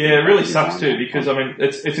lurking in. Yeah, it really sucks too, because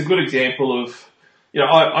it's a good example of,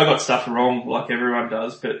 I got stuff wrong like everyone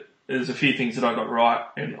does, but there's a few things that I got right,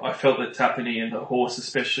 and I felt that Tapine and the Horse,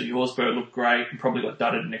 especially Horsburgh, looked great and probably got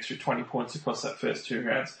dudded an extra 20 points across that first 2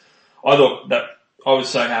 rounds. I thought that I was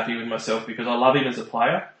so happy with myself because I love him as a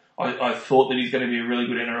player. I thought that he's going to be a really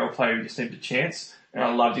good NRL player who just needed a chance, and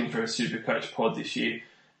I loved him for a Super Coach pod this year.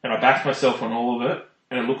 And I backed myself on all of it,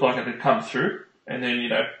 and it looked like it had come through. And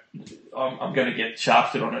then, I'm going to get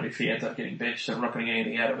shafted on it if he ends up getting benched, and I'm not going to get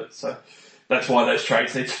anything out of it. So that's why those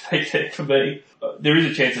trades need to be there for me. There is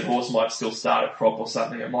a chance that Horse might still start a prop or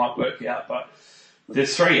something. It might work out, but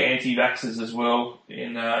there's 3 anti-vaxxers as well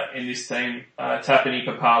in this team, Tapine,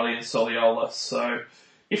 Papali and Soliola. So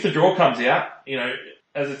if the draw comes out,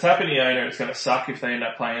 as a Tapine owner, it's going to suck if they end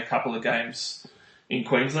up playing a couple of games in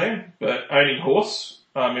Queensland, but owning Horse,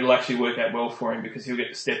 it'll actually work out well for him because he'll get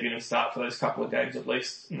to step in and start for those couple of games at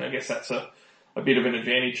least. And I guess that's a bit of an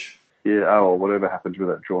advantage. Yeah, whatever happens with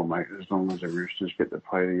that draw, mate, as long as the Roosters get to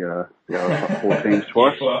play the other 4 teams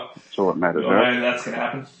twice, that's all that matters. I know that's going to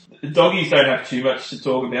happen. The Doggies don't have too much to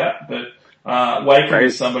talk about, but Waker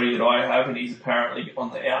is somebody that I have, and he's apparently on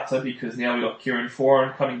the outer because now we've got Kieran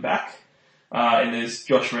Foran coming back, and there's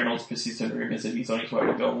Josh Reynolds' persistent rumours that he's on his way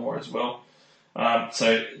to Belmore as well.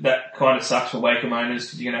 So that kind of sucks for Wakem owners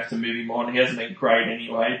because you're going to have to move him on. He hasn't been great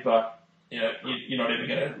anyway, but you're not even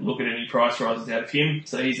going to look at any price rises out of him.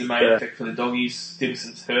 So he's the main effect for the Doggies.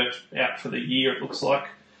 Stimson's hurt out for the year, it looks like.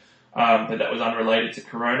 But that was unrelated to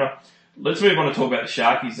Corona. Let's move on to talk about the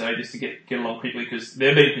Sharkies though, just to get along quickly because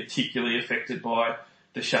they've been particularly affected by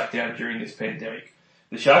the shutdown during this pandemic.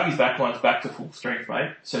 The Sharkies backline's back to full strength,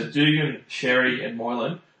 mate. So Dugan, Sherry and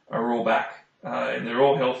Moylan are all back. And they're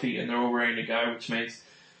all healthy and they're all ready to go, which means,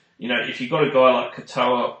 if you've got a guy like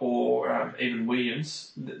Katoa or even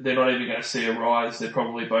Williams, they're not even going to see a rise. They're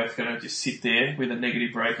probably both going to just sit there with a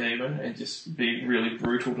negative break even and just be really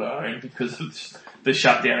brutal to own because of the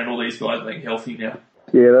shutdown and all these guys being healthy now.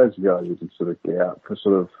 Yeah, those guys you can sort of get out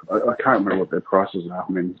for I can't remember what their prices are.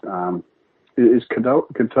 I mean, is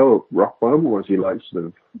Katoa rock bottom or is he like sort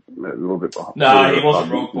of a little bit behind? No, he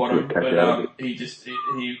wasn't rock bottom, but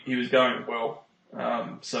he was going well.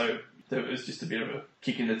 So there was just a bit of a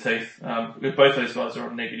kick in the teeth. Both those guys are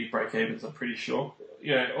on negative break-evens, I'm pretty sure.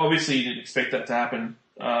 Obviously you didn't expect that to happen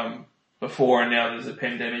before, and now there's a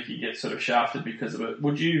pandemic, you get sort of shafted because of it.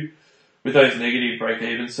 Would you, with those negative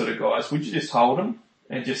break-evens sort of guys, would you just hold them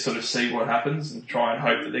and just sort of see what happens and try and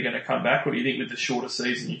hope that they're going to come back? Or do you think with the shorter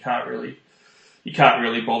season you can't really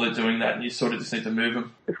bother doing that and you sort of just need to move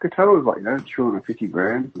them? If Katoa was like,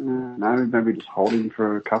 $250,000, no, maybe just hold him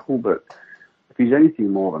for a couple, but if he's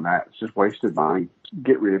anything more than that, it's just wasted money.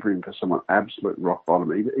 Get rid of him for someone absolute rock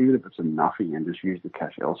bottom, even if it's a nothing, and just use the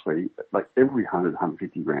cash elsewhere. Like every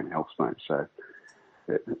 $150,000 helps, mate. So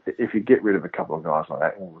if you get rid of a couple of guys like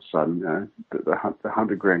that, all of a sudden, the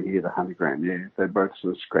 $100,000 here, the $100,000 there, they both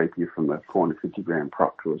sort of scrape you from a $450,000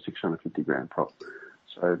 prop to a $650,000 prop.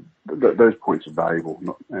 So those points are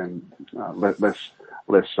valuable, and less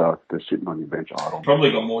so they're sitting on your bench idle.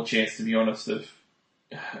 Probably got more chance, to be honest, of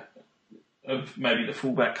maybe the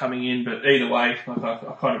fullback coming in, but either way,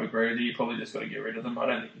 I kind of agree with you. You probably just got to get rid of them. I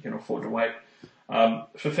don't think you can afford to wait.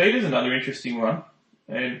 Fafita's another interesting one,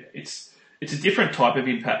 and it's a different type of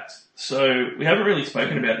impact. So we haven't really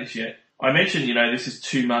spoken about this yet. I mentioned, this is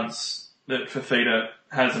 2 months that Fafita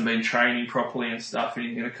hasn't been training properly and stuff, and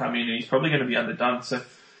he's going to come in and he's probably going to be underdone. So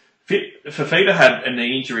Fafita had a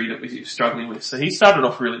knee injury that he was struggling with. So he started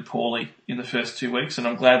off really poorly in the first 2 weeks, and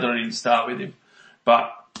I'm glad that I didn't start with him.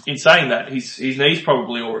 But in saying that, his knee's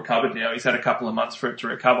probably all recovered now. He's had a couple of months for it to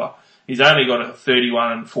recover. He's only got a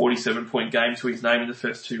 31 and 47 point game to his name in the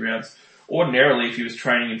first 2 rounds. Ordinarily, if he was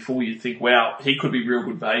training in full, you'd think, wow, he could be real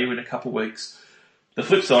good value in a couple of weeks. The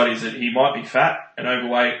flip side is that he might be fat and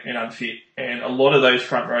overweight and unfit. And a lot of those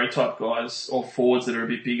front row type guys or forwards that are a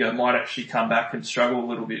bit bigger might actually come back and struggle a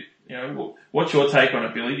little bit. You know, what's your take on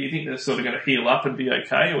it, Billy? Do you think they're sort of going to heal up and be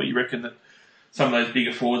okay, or you reckon that some of those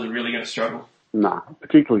bigger forwards are really going to struggle? Nah,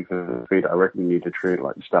 particularly for the feet, I reckon you need to treat it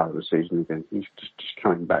like the start of the season again. He's just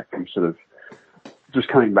coming back from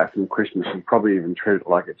Christmas, and probably even treat it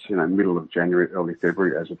like it's, you know, middle of January, early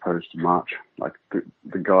February, as opposed to March. Like the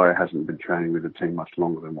guy hasn't been training with the team much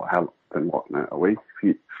longer than a week.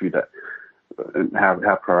 And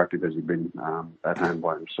how proactive has he been at home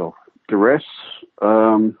by himself? The rest,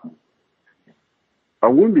 I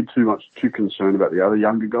wouldn't be too concerned about the other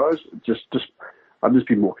younger guys. I'd just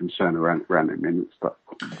be more concerned around their minutes stuff.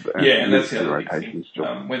 And that's the other big thing.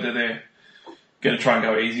 Whether they're going to try and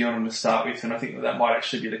go easy on them to start with, and I think that might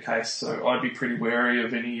actually be the case. So I'd be pretty wary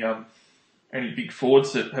of any big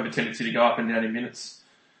forwards that have a tendency to go up and down in minutes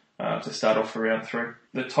to start off for round 3.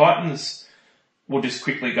 The Titans will just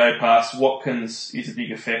quickly go past. Watkins is a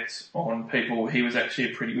big effect on people. He was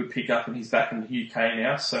actually a pretty good pickup, and he's back in the UK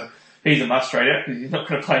now, so he's a must straight out because he's not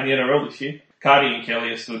going to play in the NRL this year. Cardi and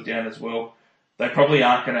Kelly are stood down as well. They probably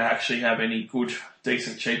aren't going to actually have any good,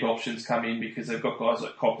 decent, cheap options come in because they've got guys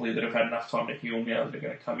like Copley that have had enough time to heal now that are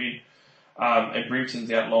going to come in. And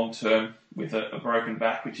Brimson's out long term with a broken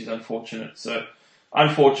back, which is unfortunate. So,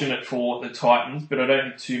 unfortunate for the Titans, but I don't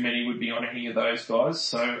think too many would be on any of those guys.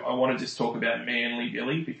 So, I want to just talk about Manly,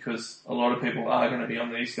 Billy, because a lot of people are going to be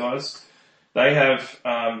on these guys. They have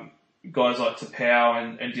guys like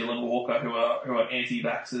Tapau and Dylan Walker who are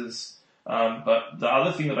anti-vaxxers. But the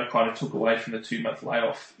other thing that I kind of took away from the 2-month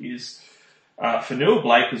layoff is Fanua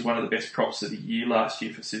Blake was one of the best props of the year last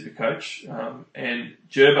year for Supercoach. And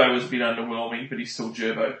Gerbo was a bit underwhelming, but he's still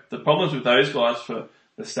Gerbo. The problems with those guys for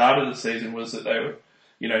the start of the season was that they were,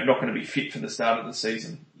 you know, not going to be fit for the start of the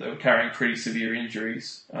season. They were carrying pretty severe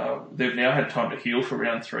injuries. They've now had time to heal for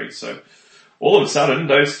round 3. So all of a sudden,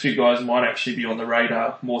 those 2 guys might actually be on the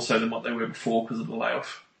radar more so than what they were before because of the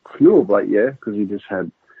layoff. Fanua Blake, yeah, because he just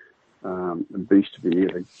had a beast of a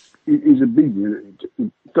year. He's a big unit.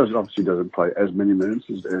 He obviously doesn't play as many minutes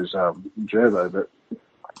as Gerbo, but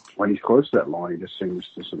when he's close to that line, he just seems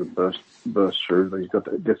to sort of burst through.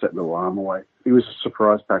 But gets that little arm away. He was a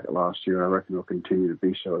surprise packet last year, and I reckon he'll continue to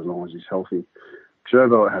be so as long as he's healthy.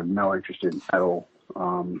 Gerbo I had no interest in at all.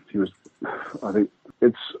 I think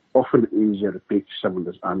it's often easier to pick someone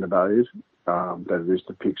that's undervalued than it is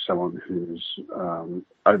to pick someone who's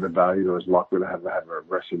overvalued or is likely to have a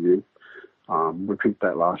aggressive year. We picked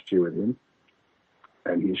that last year with him,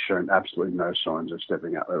 and he's shown absolutely no signs of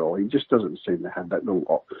stepping up at all. He just doesn't seem to have that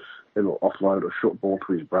little offload or short ball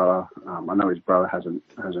to his brother. I know his brother hasn't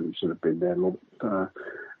sort of been there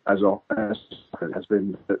as often as it has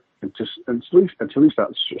been, but until he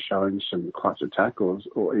starts showing some clutch tackles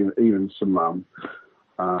or even some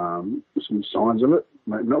signs of it,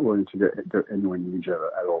 mate, not willing to get anywhere near Gerbo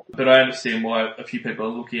at all. But I understand why a few people are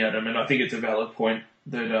looking at him, and I think it's a valid point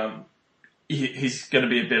that he's going to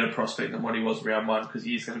be a better prospect than what he was round 1 because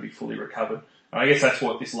he is going to be fully recovered. And I guess that's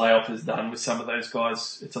what this layoff has done with some of those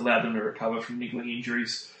guys. It's allowed them to recover from niggling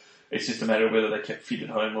injuries. It's just a matter of whether they kept fit at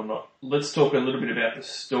home or not. Let's talk a little bit about the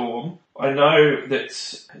Storm. I know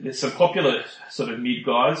that there's some popular sort of mid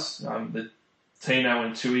guys. The Tino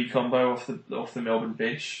and Tui combo off the Melbourne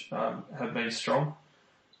bench have been strong.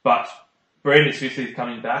 But Brandon Smith is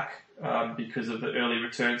coming back because of the early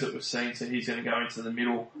returns that we've seen, so he's going to go into the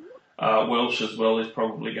middle. Welsh as well is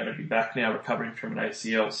probably going to be back now, recovering from an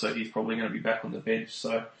ACL, so he's probably going to be back on the bench.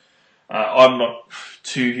 So I'm not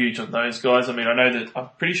too huge on those guys. I mean, I know that I'm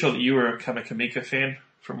pretty sure that you were a Kamika fan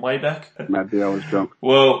from way back. Maybe I was drunk.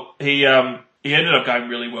 Well, he ended up going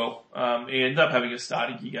really well. He ended up having a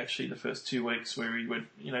starting gig actually the first 2 weeks where he went,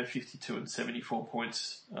 52 and 74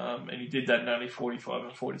 points, and he did that in only 45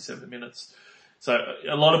 and 47 minutes. So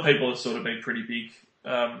a lot of people have sort of been pretty big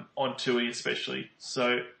on Tui especially.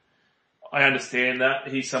 So I understand that.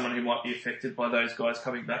 He's someone who might be affected by those guys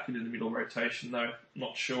coming back into the middle rotation, though.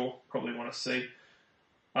 Not sure. Probably want to see.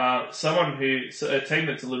 A team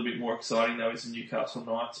that's a little bit more exciting, though, is the Newcastle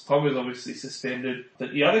Knights. Pogba's obviously suspended.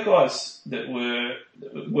 But the other guys that were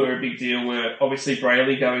a big deal were obviously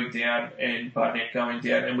Brayley going down and Barnett going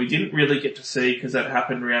down. And we didn't really get to see, because that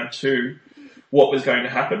happened round 2, what was going to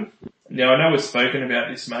happen. Now, I know we've spoken about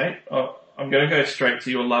this, mate. I'm going to go straight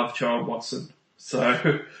to your love child, Watson.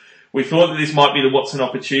 So we thought that this might be the Watson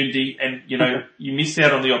opportunity, and, you know, you missed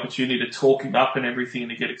out on the opportunity to talk him up and everything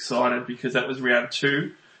and to get excited because that was round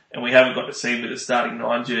 2, and we haven't got to see him with a starting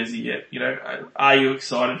 9 jersey yet. You know, are you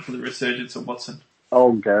excited for the resurgence of Watson?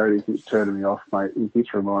 Oh, Garrett, he keeps turning me off, mate. He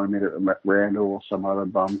keeps reminding me that Randall or some other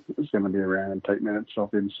bum is going to be around and take minutes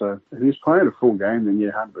off him. So if he's playing a full game, then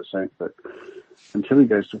yeah, 100%. But until he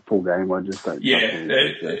goes to a full game, I just don't. Yeah,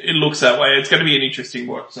 it looks that way. It's going to be an interesting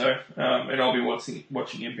watch, though. And I'll be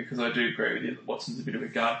watching him because I do agree with you that Watson's a bit of a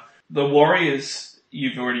gun. The Warriors,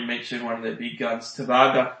 you've already mentioned one of their big guns.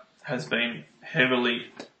 Tavaga has been heavily,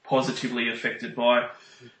 positively affected by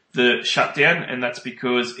the shutdown, and that's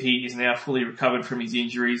because he is now fully recovered from his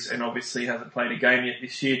injuries and obviously hasn't played a game yet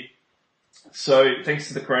this year. So thanks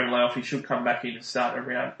to the corona layoff, he should come back in and start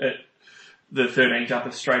around at the 13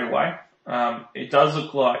 jumper straight away. It does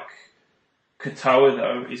look like Katoa,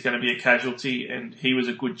 though, is going to be a casualty, and he was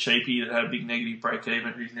a good cheapie that had a big negative break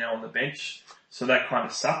even who's now on the bench. So that kind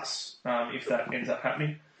of sucks if that ends up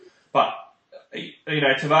happening. But you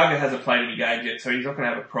know, Tavaga hasn't played any games yet, so he's not going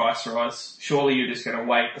to have a price rise. Surely you're just going to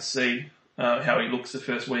wait to see how he looks the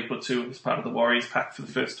first week or two as part of the Warriors pack for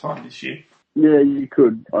the first time this year. Yeah, you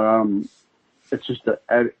could. It's just that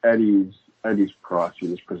at his price, he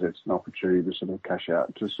just presents an opportunity to sort of cash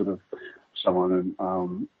out to sort of someone.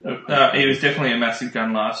 And he was definitely a massive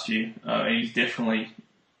gun last year. He's definitely,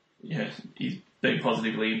 he's been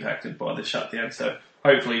positively impacted by the shutdown. So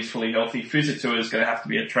hopefully he's fully healthy. Fusatua is going to have to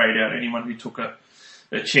be a trade out. Anyone who took a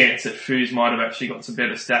chance that Fuz might have actually got some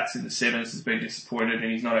better stats in the centres has been disappointed,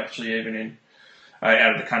 and he's not actually even in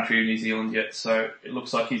out of the country of New Zealand yet. So it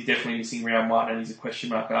looks like he's definitely missing round 1, and he's a question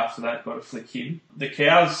mark after that. Got to flick him. The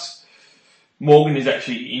Cows, Morgan is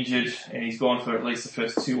actually injured, and he's gone for at least the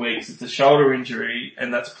first 2 weeks. It's a shoulder injury,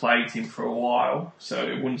 and that's plagued him for a while. So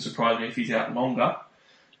it wouldn't surprise me if he's out longer.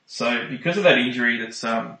 So because of that injury that's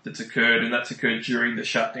occurred, and that's occurred during the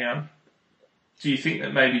shutdown, do you think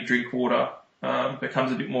that maybe Drinkwater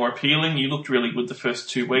becomes a bit more appealing? You looked really good the first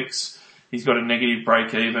 2 weeks. He's got a negative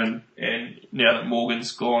break even, and now that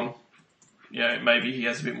Morgan's gone, maybe he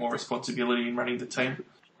has a bit more responsibility in running the team.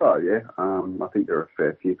 Oh yeah, I think there are a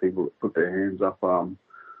fair few people that put their hands up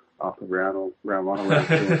after round 1 or round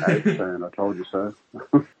 2 and 8, saying I told you so.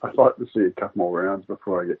 I'd like to see a couple more rounds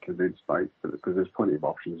before I get convinced, mate, because there's plenty of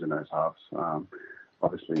options in those halves.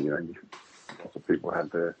 Obviously, lots of people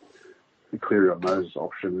had the Cleary on Moses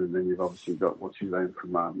option, and then you've obviously got what's his name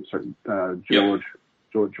from George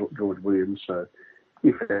Williams. So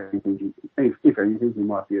if anything, he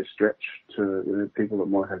might be a stretch to people that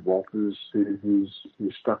might have Walters who's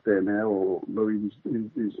stuck there now, or Louis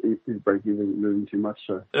who's breaking even moving too much.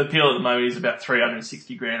 So the appeal at the moment is about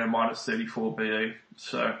 360 grand and minus 34 BE.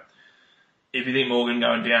 So if you think Morgan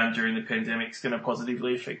going down during the pandemic is going to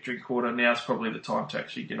positively affect Drinkwater, now's probably the time to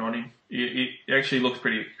actually get on him. It actually looks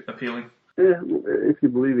pretty appealing. Yeah, if you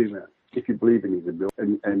believe in that. If you believe in his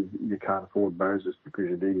ability and you can't afford Moses because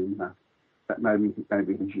you need him, maybe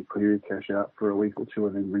he should Cleary cash out for a week or two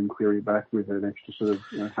and then bring Cleary back with an extra sort of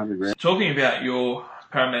 100 grand. Talking about your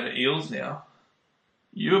Parramatta Eels now,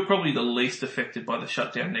 you were probably the least affected by the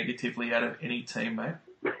shutdown negatively out of any team,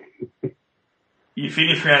 mate. You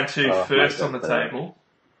finish round 2 first on the table,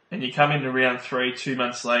 and you come into round 3 2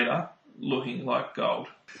 months later looking like gold.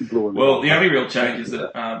 Well, the only real change is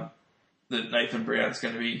that Nathan Brown's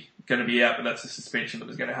going to be out, but that's a suspension that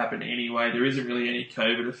was going to happen anyway. There isn't really any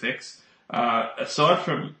COVID effects. Aside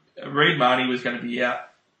from Reid Marnie was going to be out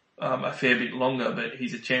a fair bit longer, but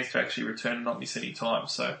he's a chance to actually return and not miss any time.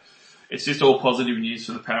 So it's just all positive news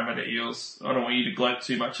for the Parramatta Eels. I don't want you to gloat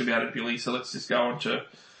too much about it, Billy, so let's just go on to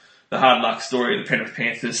the hard luck story of the Penrith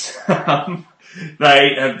Panthers.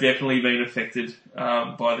 They have definitely been affected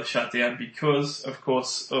by the shutdown because, of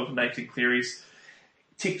course, of Nathan Cleary's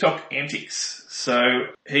TikTok antics. So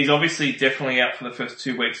he's obviously definitely out for the first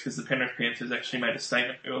 2 weeks because the Penrith Panthers actually made a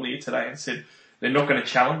statement earlier today and said they're not going to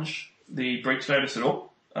challenge the breach notice at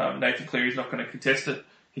all. Nathan Cleary's not going to contest it.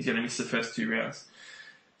 He's going to miss the first 2 rounds.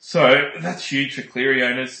 So that's huge for Cleary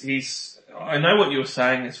owners. I know what you were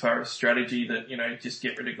saying as far as strategy that, just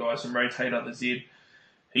get rid of guys and rotate others in.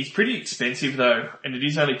 He's pretty expensive though, and it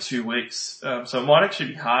is only 2 weeks. So it might actually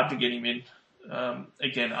be hard to get him in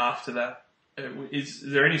again after that. Is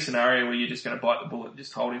there any scenario where you're just going to bite the bullet and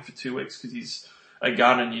just hold him for 2 weeks because he's a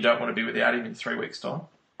gun and you don't want to be without him in 3 weeks' time?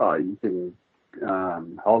 Oh, you can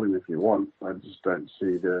hold him if you want. I just don't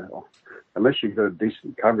see unless you've got a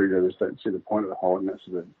decent coverage, I just don't see the point of holding that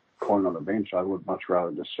sort of coin on the bench. I would much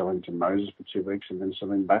rather just sell him to Moses for 2 weeks and then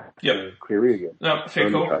sell him back to Cleary again. No,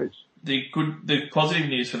 fair call. The positive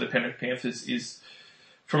news for the Penrith Panthers is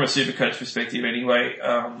from a Supercoach perspective anyway,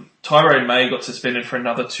 Tyrone May got suspended for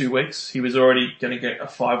another 2 weeks. He was already going to get a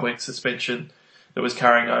 5-week suspension that was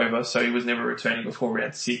carrying over, so he was never returning before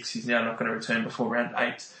round 6. He's now not going to return before round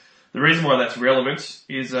 8. The reason why that's relevant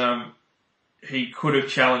is he could have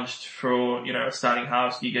challenged for, a starting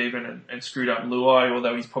halves gig even and screwed up Luai,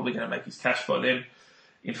 although he's probably going to make his cash by then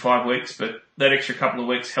in 5 weeks. But that extra couple of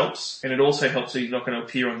weeks helps, and it also helps that he's not going to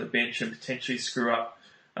appear on the bench and potentially screw up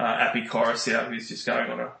Api Coruscant, who's just going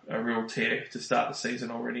on a real tear to start the season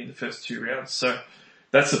already in the first 2 rounds. So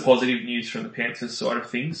that's the positive news from the Panthers side of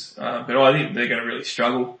things. But I think they're going to really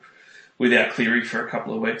struggle without Cleary for a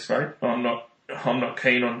couple of weeks, mate. I'm not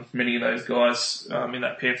keen on many of those guys in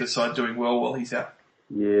that Panthers side doing well while he's out.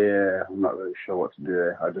 Yeah, I'm not really sure what to do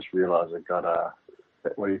there. I just realised I got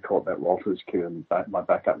what do you call it, that Walters kid, and my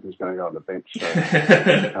backup is going to go on the bench. So,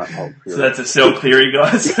 I can't hold so that's a sell Cleary,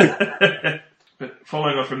 guys. But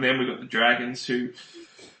following on from them, we've got the Dragons, who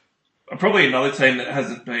are probably another team that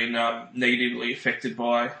hasn't been negatively affected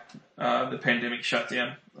by the pandemic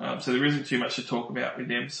shutdown. So there isn't too much to talk about with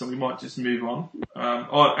them, so we might just move on.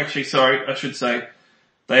 I should say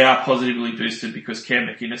they are positively boosted because Cam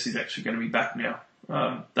McInnes is actually going to be back now.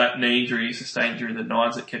 That knee injury he sustained during the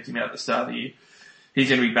Nines that kept him out at the start of the year, he's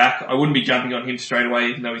going to be back. I wouldn't be jumping on him straight away,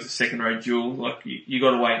 even though he's a second-row jewel. Like, you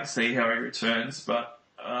got to wait and see how he returns, but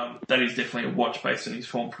that is definitely a watch based on his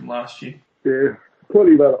form from last year. Yeah,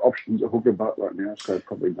 plenty of other options at hooker butt right now, so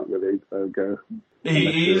probably not really go.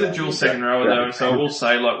 He is a dual second rower though, so I will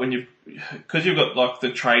say, like, because you've got like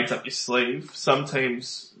the trades up your sleeve, some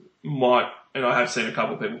teams might, and I have seen a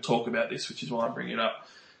couple of people talk about this, which is why I'm bringing it up.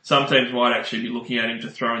 Some teams might actually be looking at him to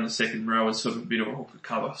throw in the second row as sort of a bit of a hooker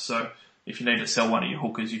cover. So if you need to sell one of your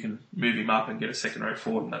hookers, you can move him up and get a second row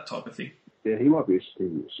forward and that type of thing. Yeah, he might be a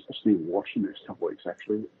Steve Watch in the next couple of weeks,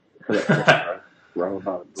 actually. For that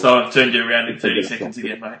row. So I've turned you around in 30 seconds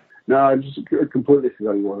again, mate. No, I just completely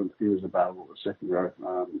forgot he was available at second row.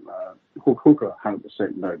 Hooker,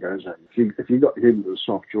 100% no goes. If you got him with a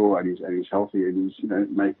soft jaw and he's healthy and he's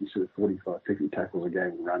making sort of 45, 50 tackles a game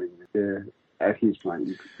and running, at his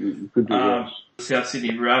playing, you could do worse. South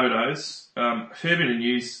Sydney Rabbitohs, a fair bit of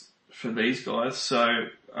news for these guys. So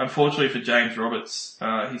unfortunately for James Roberts,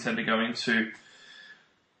 he's had to go into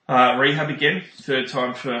rehab again. Third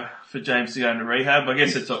time for James to go into rehab. I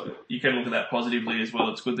guess you can look at that positively as well.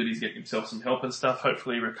 It's good that he's getting himself some help and stuff.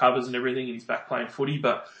 Hopefully he recovers and everything and he's back playing footy,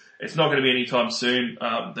 but it's not going to be any time soon.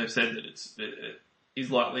 They've said that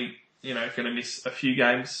he's likely, going to miss a few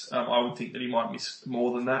games. I would think that he might miss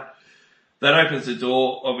more than that. That opens the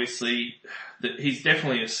door, obviously, that he's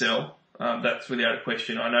definitely a sell. That's without a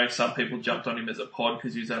question. I know some people jumped on him as a pod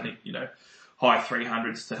because he was only, high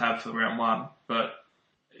 300s to have for round 1, but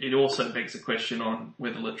it also begs the question on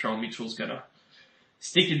whether Latrell Mitchell's going to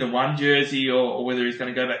stick in the 1 jersey or whether he's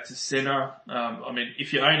going to go back to centre.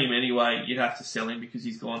 If you own him anyway, you'd have to sell him because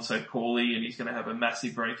he's gone so poorly and he's going to have a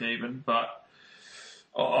massive break even. But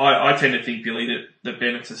I tend to think, Billy, that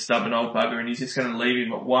Bennett's a stubborn old bugger and he's just going to leave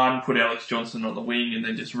him at 1, put Alex Johnson on the wing and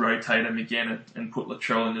then just rotate him again and put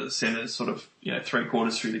Latrell into the centre sort of,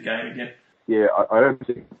 3/4 through the game again. Yeah, I don't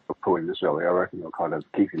think they'll pull him this early. I reckon they'll kind of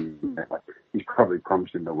keep him there. Like, he's probably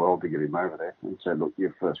promised him the world to get him over there and said, look,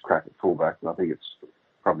 your first crack at fullback. And I think it's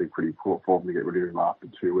probably pretty poor form to get rid of him after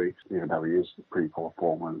 2 weeks, even though he is pretty poor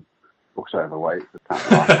form and looks overweight. But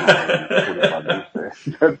can't last 45 minutes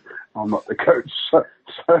there. I'm not the coach, so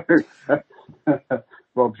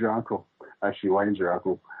Rob's your uncle. Actually, Wayne's your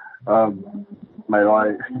uncle. Mate,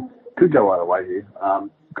 I could go either way here.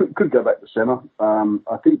 Could go back to centre.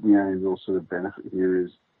 I think the only real sort of benefit here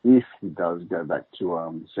is if he does go back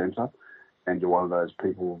to centre and you're one of those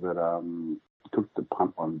people that took the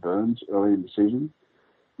punt on Burns early in the season,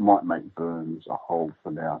 might make Burns a hold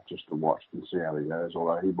for now just to watch and see how he goes.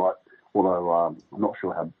 Although I'm not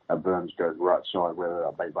sure how Burns goes right side, whether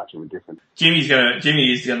that'll make much of a difference. Jimmy is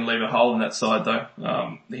going to leave a hole in that side though.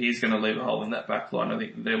 He is going to leave a hole in that back line. I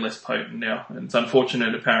think they're less potent now. And it's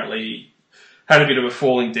unfortunate, apparently, had a bit of a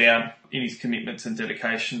falling down in his commitments and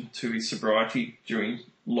dedication to his sobriety during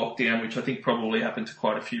lockdown, which I think probably happened to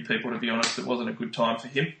quite a few people, to be honest. It wasn't a good time for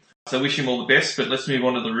him. So I wish him all the best, but let's move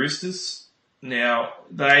on to the Roosters. Now,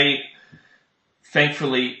 they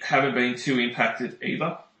thankfully haven't been too impacted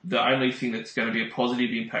either. The only thing that's going to be a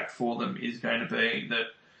positive impact for them is going to be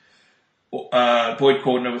that Boyd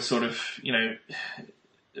Cordner was sort of,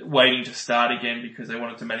 waiting to start again because they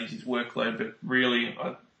wanted to manage his workload, but really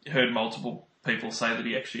I heard multiple people say that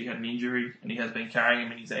he actually had an injury and he has been carrying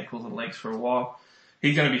him in his ankles and legs for a while.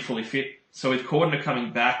 He's going to be fully fit. So with Cordner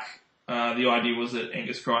coming back, the idea was that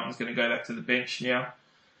Angus Crichton's going to go back to the bench now.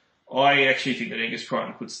 I actually think that Angus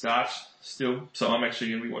Crichton could start still, so I'm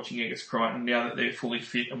actually going to be watching Angus Crichton now that they're fully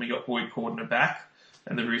fit and we got Boyd Cordner back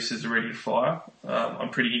and the Roosters are ready to fire. I'm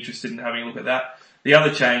pretty interested in having a look at that. The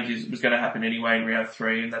other change was going to happen anyway in round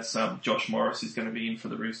 3, and that's Josh Morris is going to be in for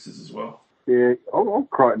the Roosters as well. Yeah, old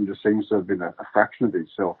Crichton just seems to have been a fraction of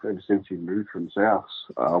himself ever since he moved from South.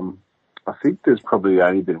 I think there's probably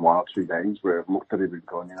only been 1 or 2 games where I've looked at him and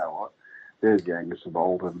gone, you know what, there's the Angus of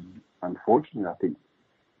old, and unfortunately I think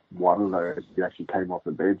one of those, he actually came off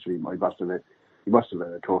the bench. He must have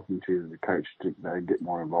been talking to the coach to get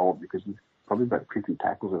more involved, because he's probably about 50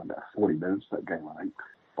 tackles in about 40 minutes that game, I think.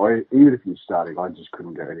 Even if he's starting, I just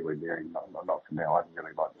couldn't go anywhere near him. Not for now. I'd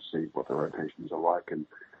really like to see what the rotations are like and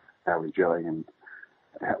how he's gelling and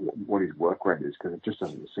what his work rate is, because it just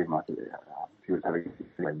doesn't seem like he was having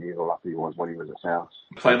near the luck he was when he was at South.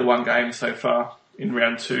 Played the 1 game so far in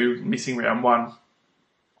round 2, missing round 1.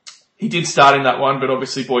 He did start in that one, but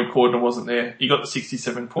obviously Boyd Cordner wasn't there. He got the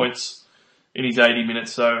 67 points in his 80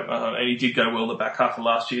 minutes, and he did go well the back half of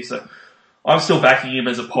last year. So I'm still backing him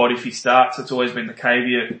as a pod if he starts. It's always been the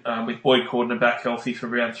caveat. With Boyd Cordner back healthy for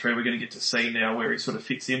round 3, we're going to get to see now where he sort of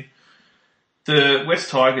fits in. The West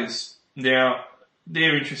Tigers, now,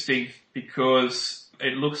 they're interesting because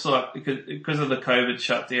it looks like, because of the COVID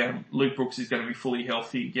shutdown, Luke Brooks is going to be fully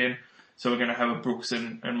healthy again. So we're going to have a Brooks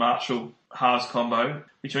and Marshall Haas combo,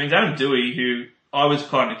 which means Adam Doueihi, who I was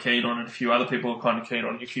kind of keen on and a few other people were kind of keen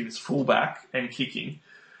on if he was fullback and kicking,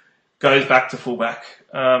 goes back to fullback.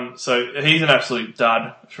 So he's an absolute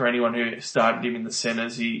dud for anyone who started him in the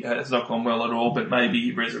centres. He has not gone well at all, but maybe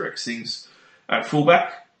he resurrects things at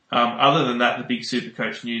fullback. Other than that, the big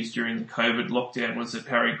Supercoach news during the COVID lockdown was that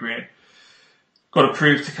Harry Grant got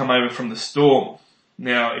approved to come over from the Storm.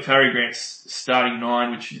 Now, if Harry Grant's starting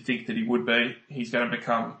 9, which you think that he would be, he's going to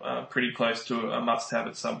become pretty close to a must-have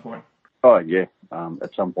at some point. Oh, yeah.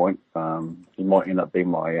 At some point. He might end up being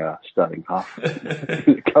my starting half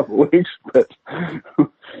in a couple of weeks, but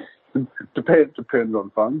depends on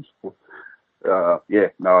funds. I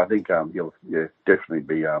think he'll definitely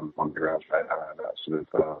be on the ground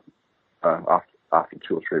after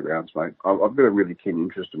 2 or 3 rounds, mate. I've got a really keen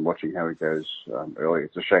interest in watching how he goes early.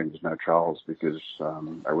 It's a shame there's no trials, because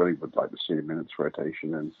I really would like to see the minutes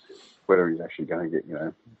rotation and whether he's actually going to get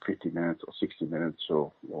 50 minutes or 60 minutes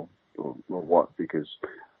or what, because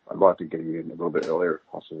I'd like to get him in a little bit earlier if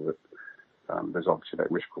possible. But there's obviously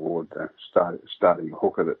that risk reward starting a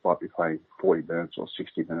hooker that might be playing 40 minutes or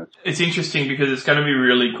 60 minutes. It's interesting because it's going to be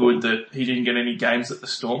really good that he didn't get any games at the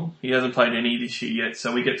Storm. He hasn't played any this year yet,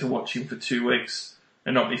 so we get to watch him for 2 weeks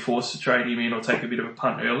and not be forced to trade him in or take a bit of a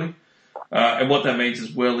punt early. And what that means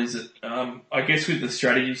as well is that, I guess with the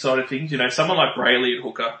strategy side of things, someone like Brayley at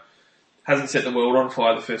hooker hasn't set the world on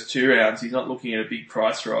fire the first 2 rounds. He's not looking at a big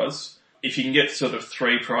price rise. If you can get sort of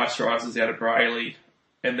 3 price rises out of Brayley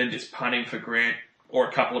and then just punt him for Grant, or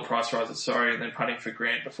a couple of price rises, and then punt him for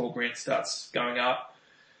Grant before Grant starts going up,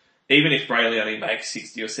 even if Brayley only makes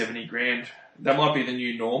 60 or 70 grand, that might be the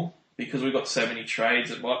new norm, because we've got so many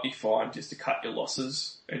trades. It might be fine just to cut your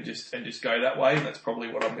losses and just go that way. And that's probably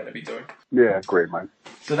what I'm going to be doing. Yeah, great, mate.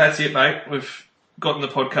 So that's it, mate. We've gotten the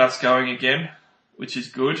podcast going again, which is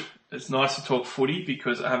good. It's nice to talk footy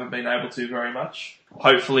because I haven't been able to very much.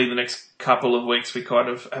 Hopefully the next couple of weeks we kind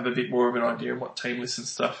of have a bit more of an idea of what team lists and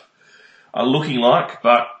stuff are looking like.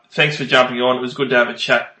 But thanks for jumping on. It was good to have a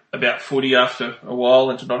chat about footy after a while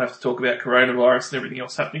and to not have to talk about coronavirus and everything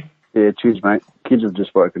else happening. Yeah, cheers, mate. Kids have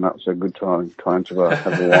just woken up, so good time to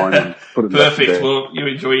have a wine and put it Perfect. Well, you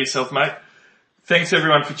enjoy yourself, mate. Thanks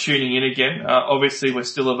everyone for tuning in again. Obviously we're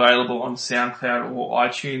still available on SoundCloud or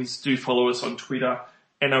iTunes. Do follow us on Twitter,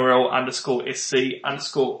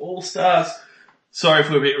 NRL_SC_All-Stars. Sorry if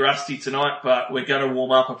we're a bit rusty tonight, but we're going to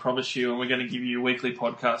warm up, I promise you, and we're going to give you a weekly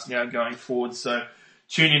podcast now going forward. So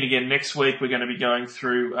tune in again next week. We're going to be going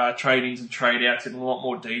through trade-ins and trade-outs in a lot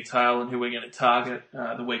more detail and who we're going to target.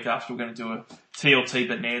 The week after, we're going to do a TLT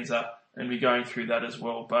bonanza and be going through that as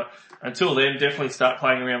well. But until then, definitely start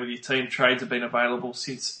playing around with your team. Trades have been available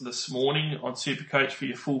since this morning on Supercoach for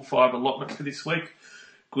your full 5 allotment for this week.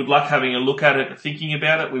 Good luck having a look at it and thinking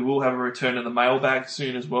about it. We will have a return to the mailbag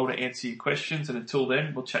soon as well to answer your questions. And until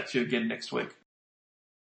then, we'll chat to you again next week.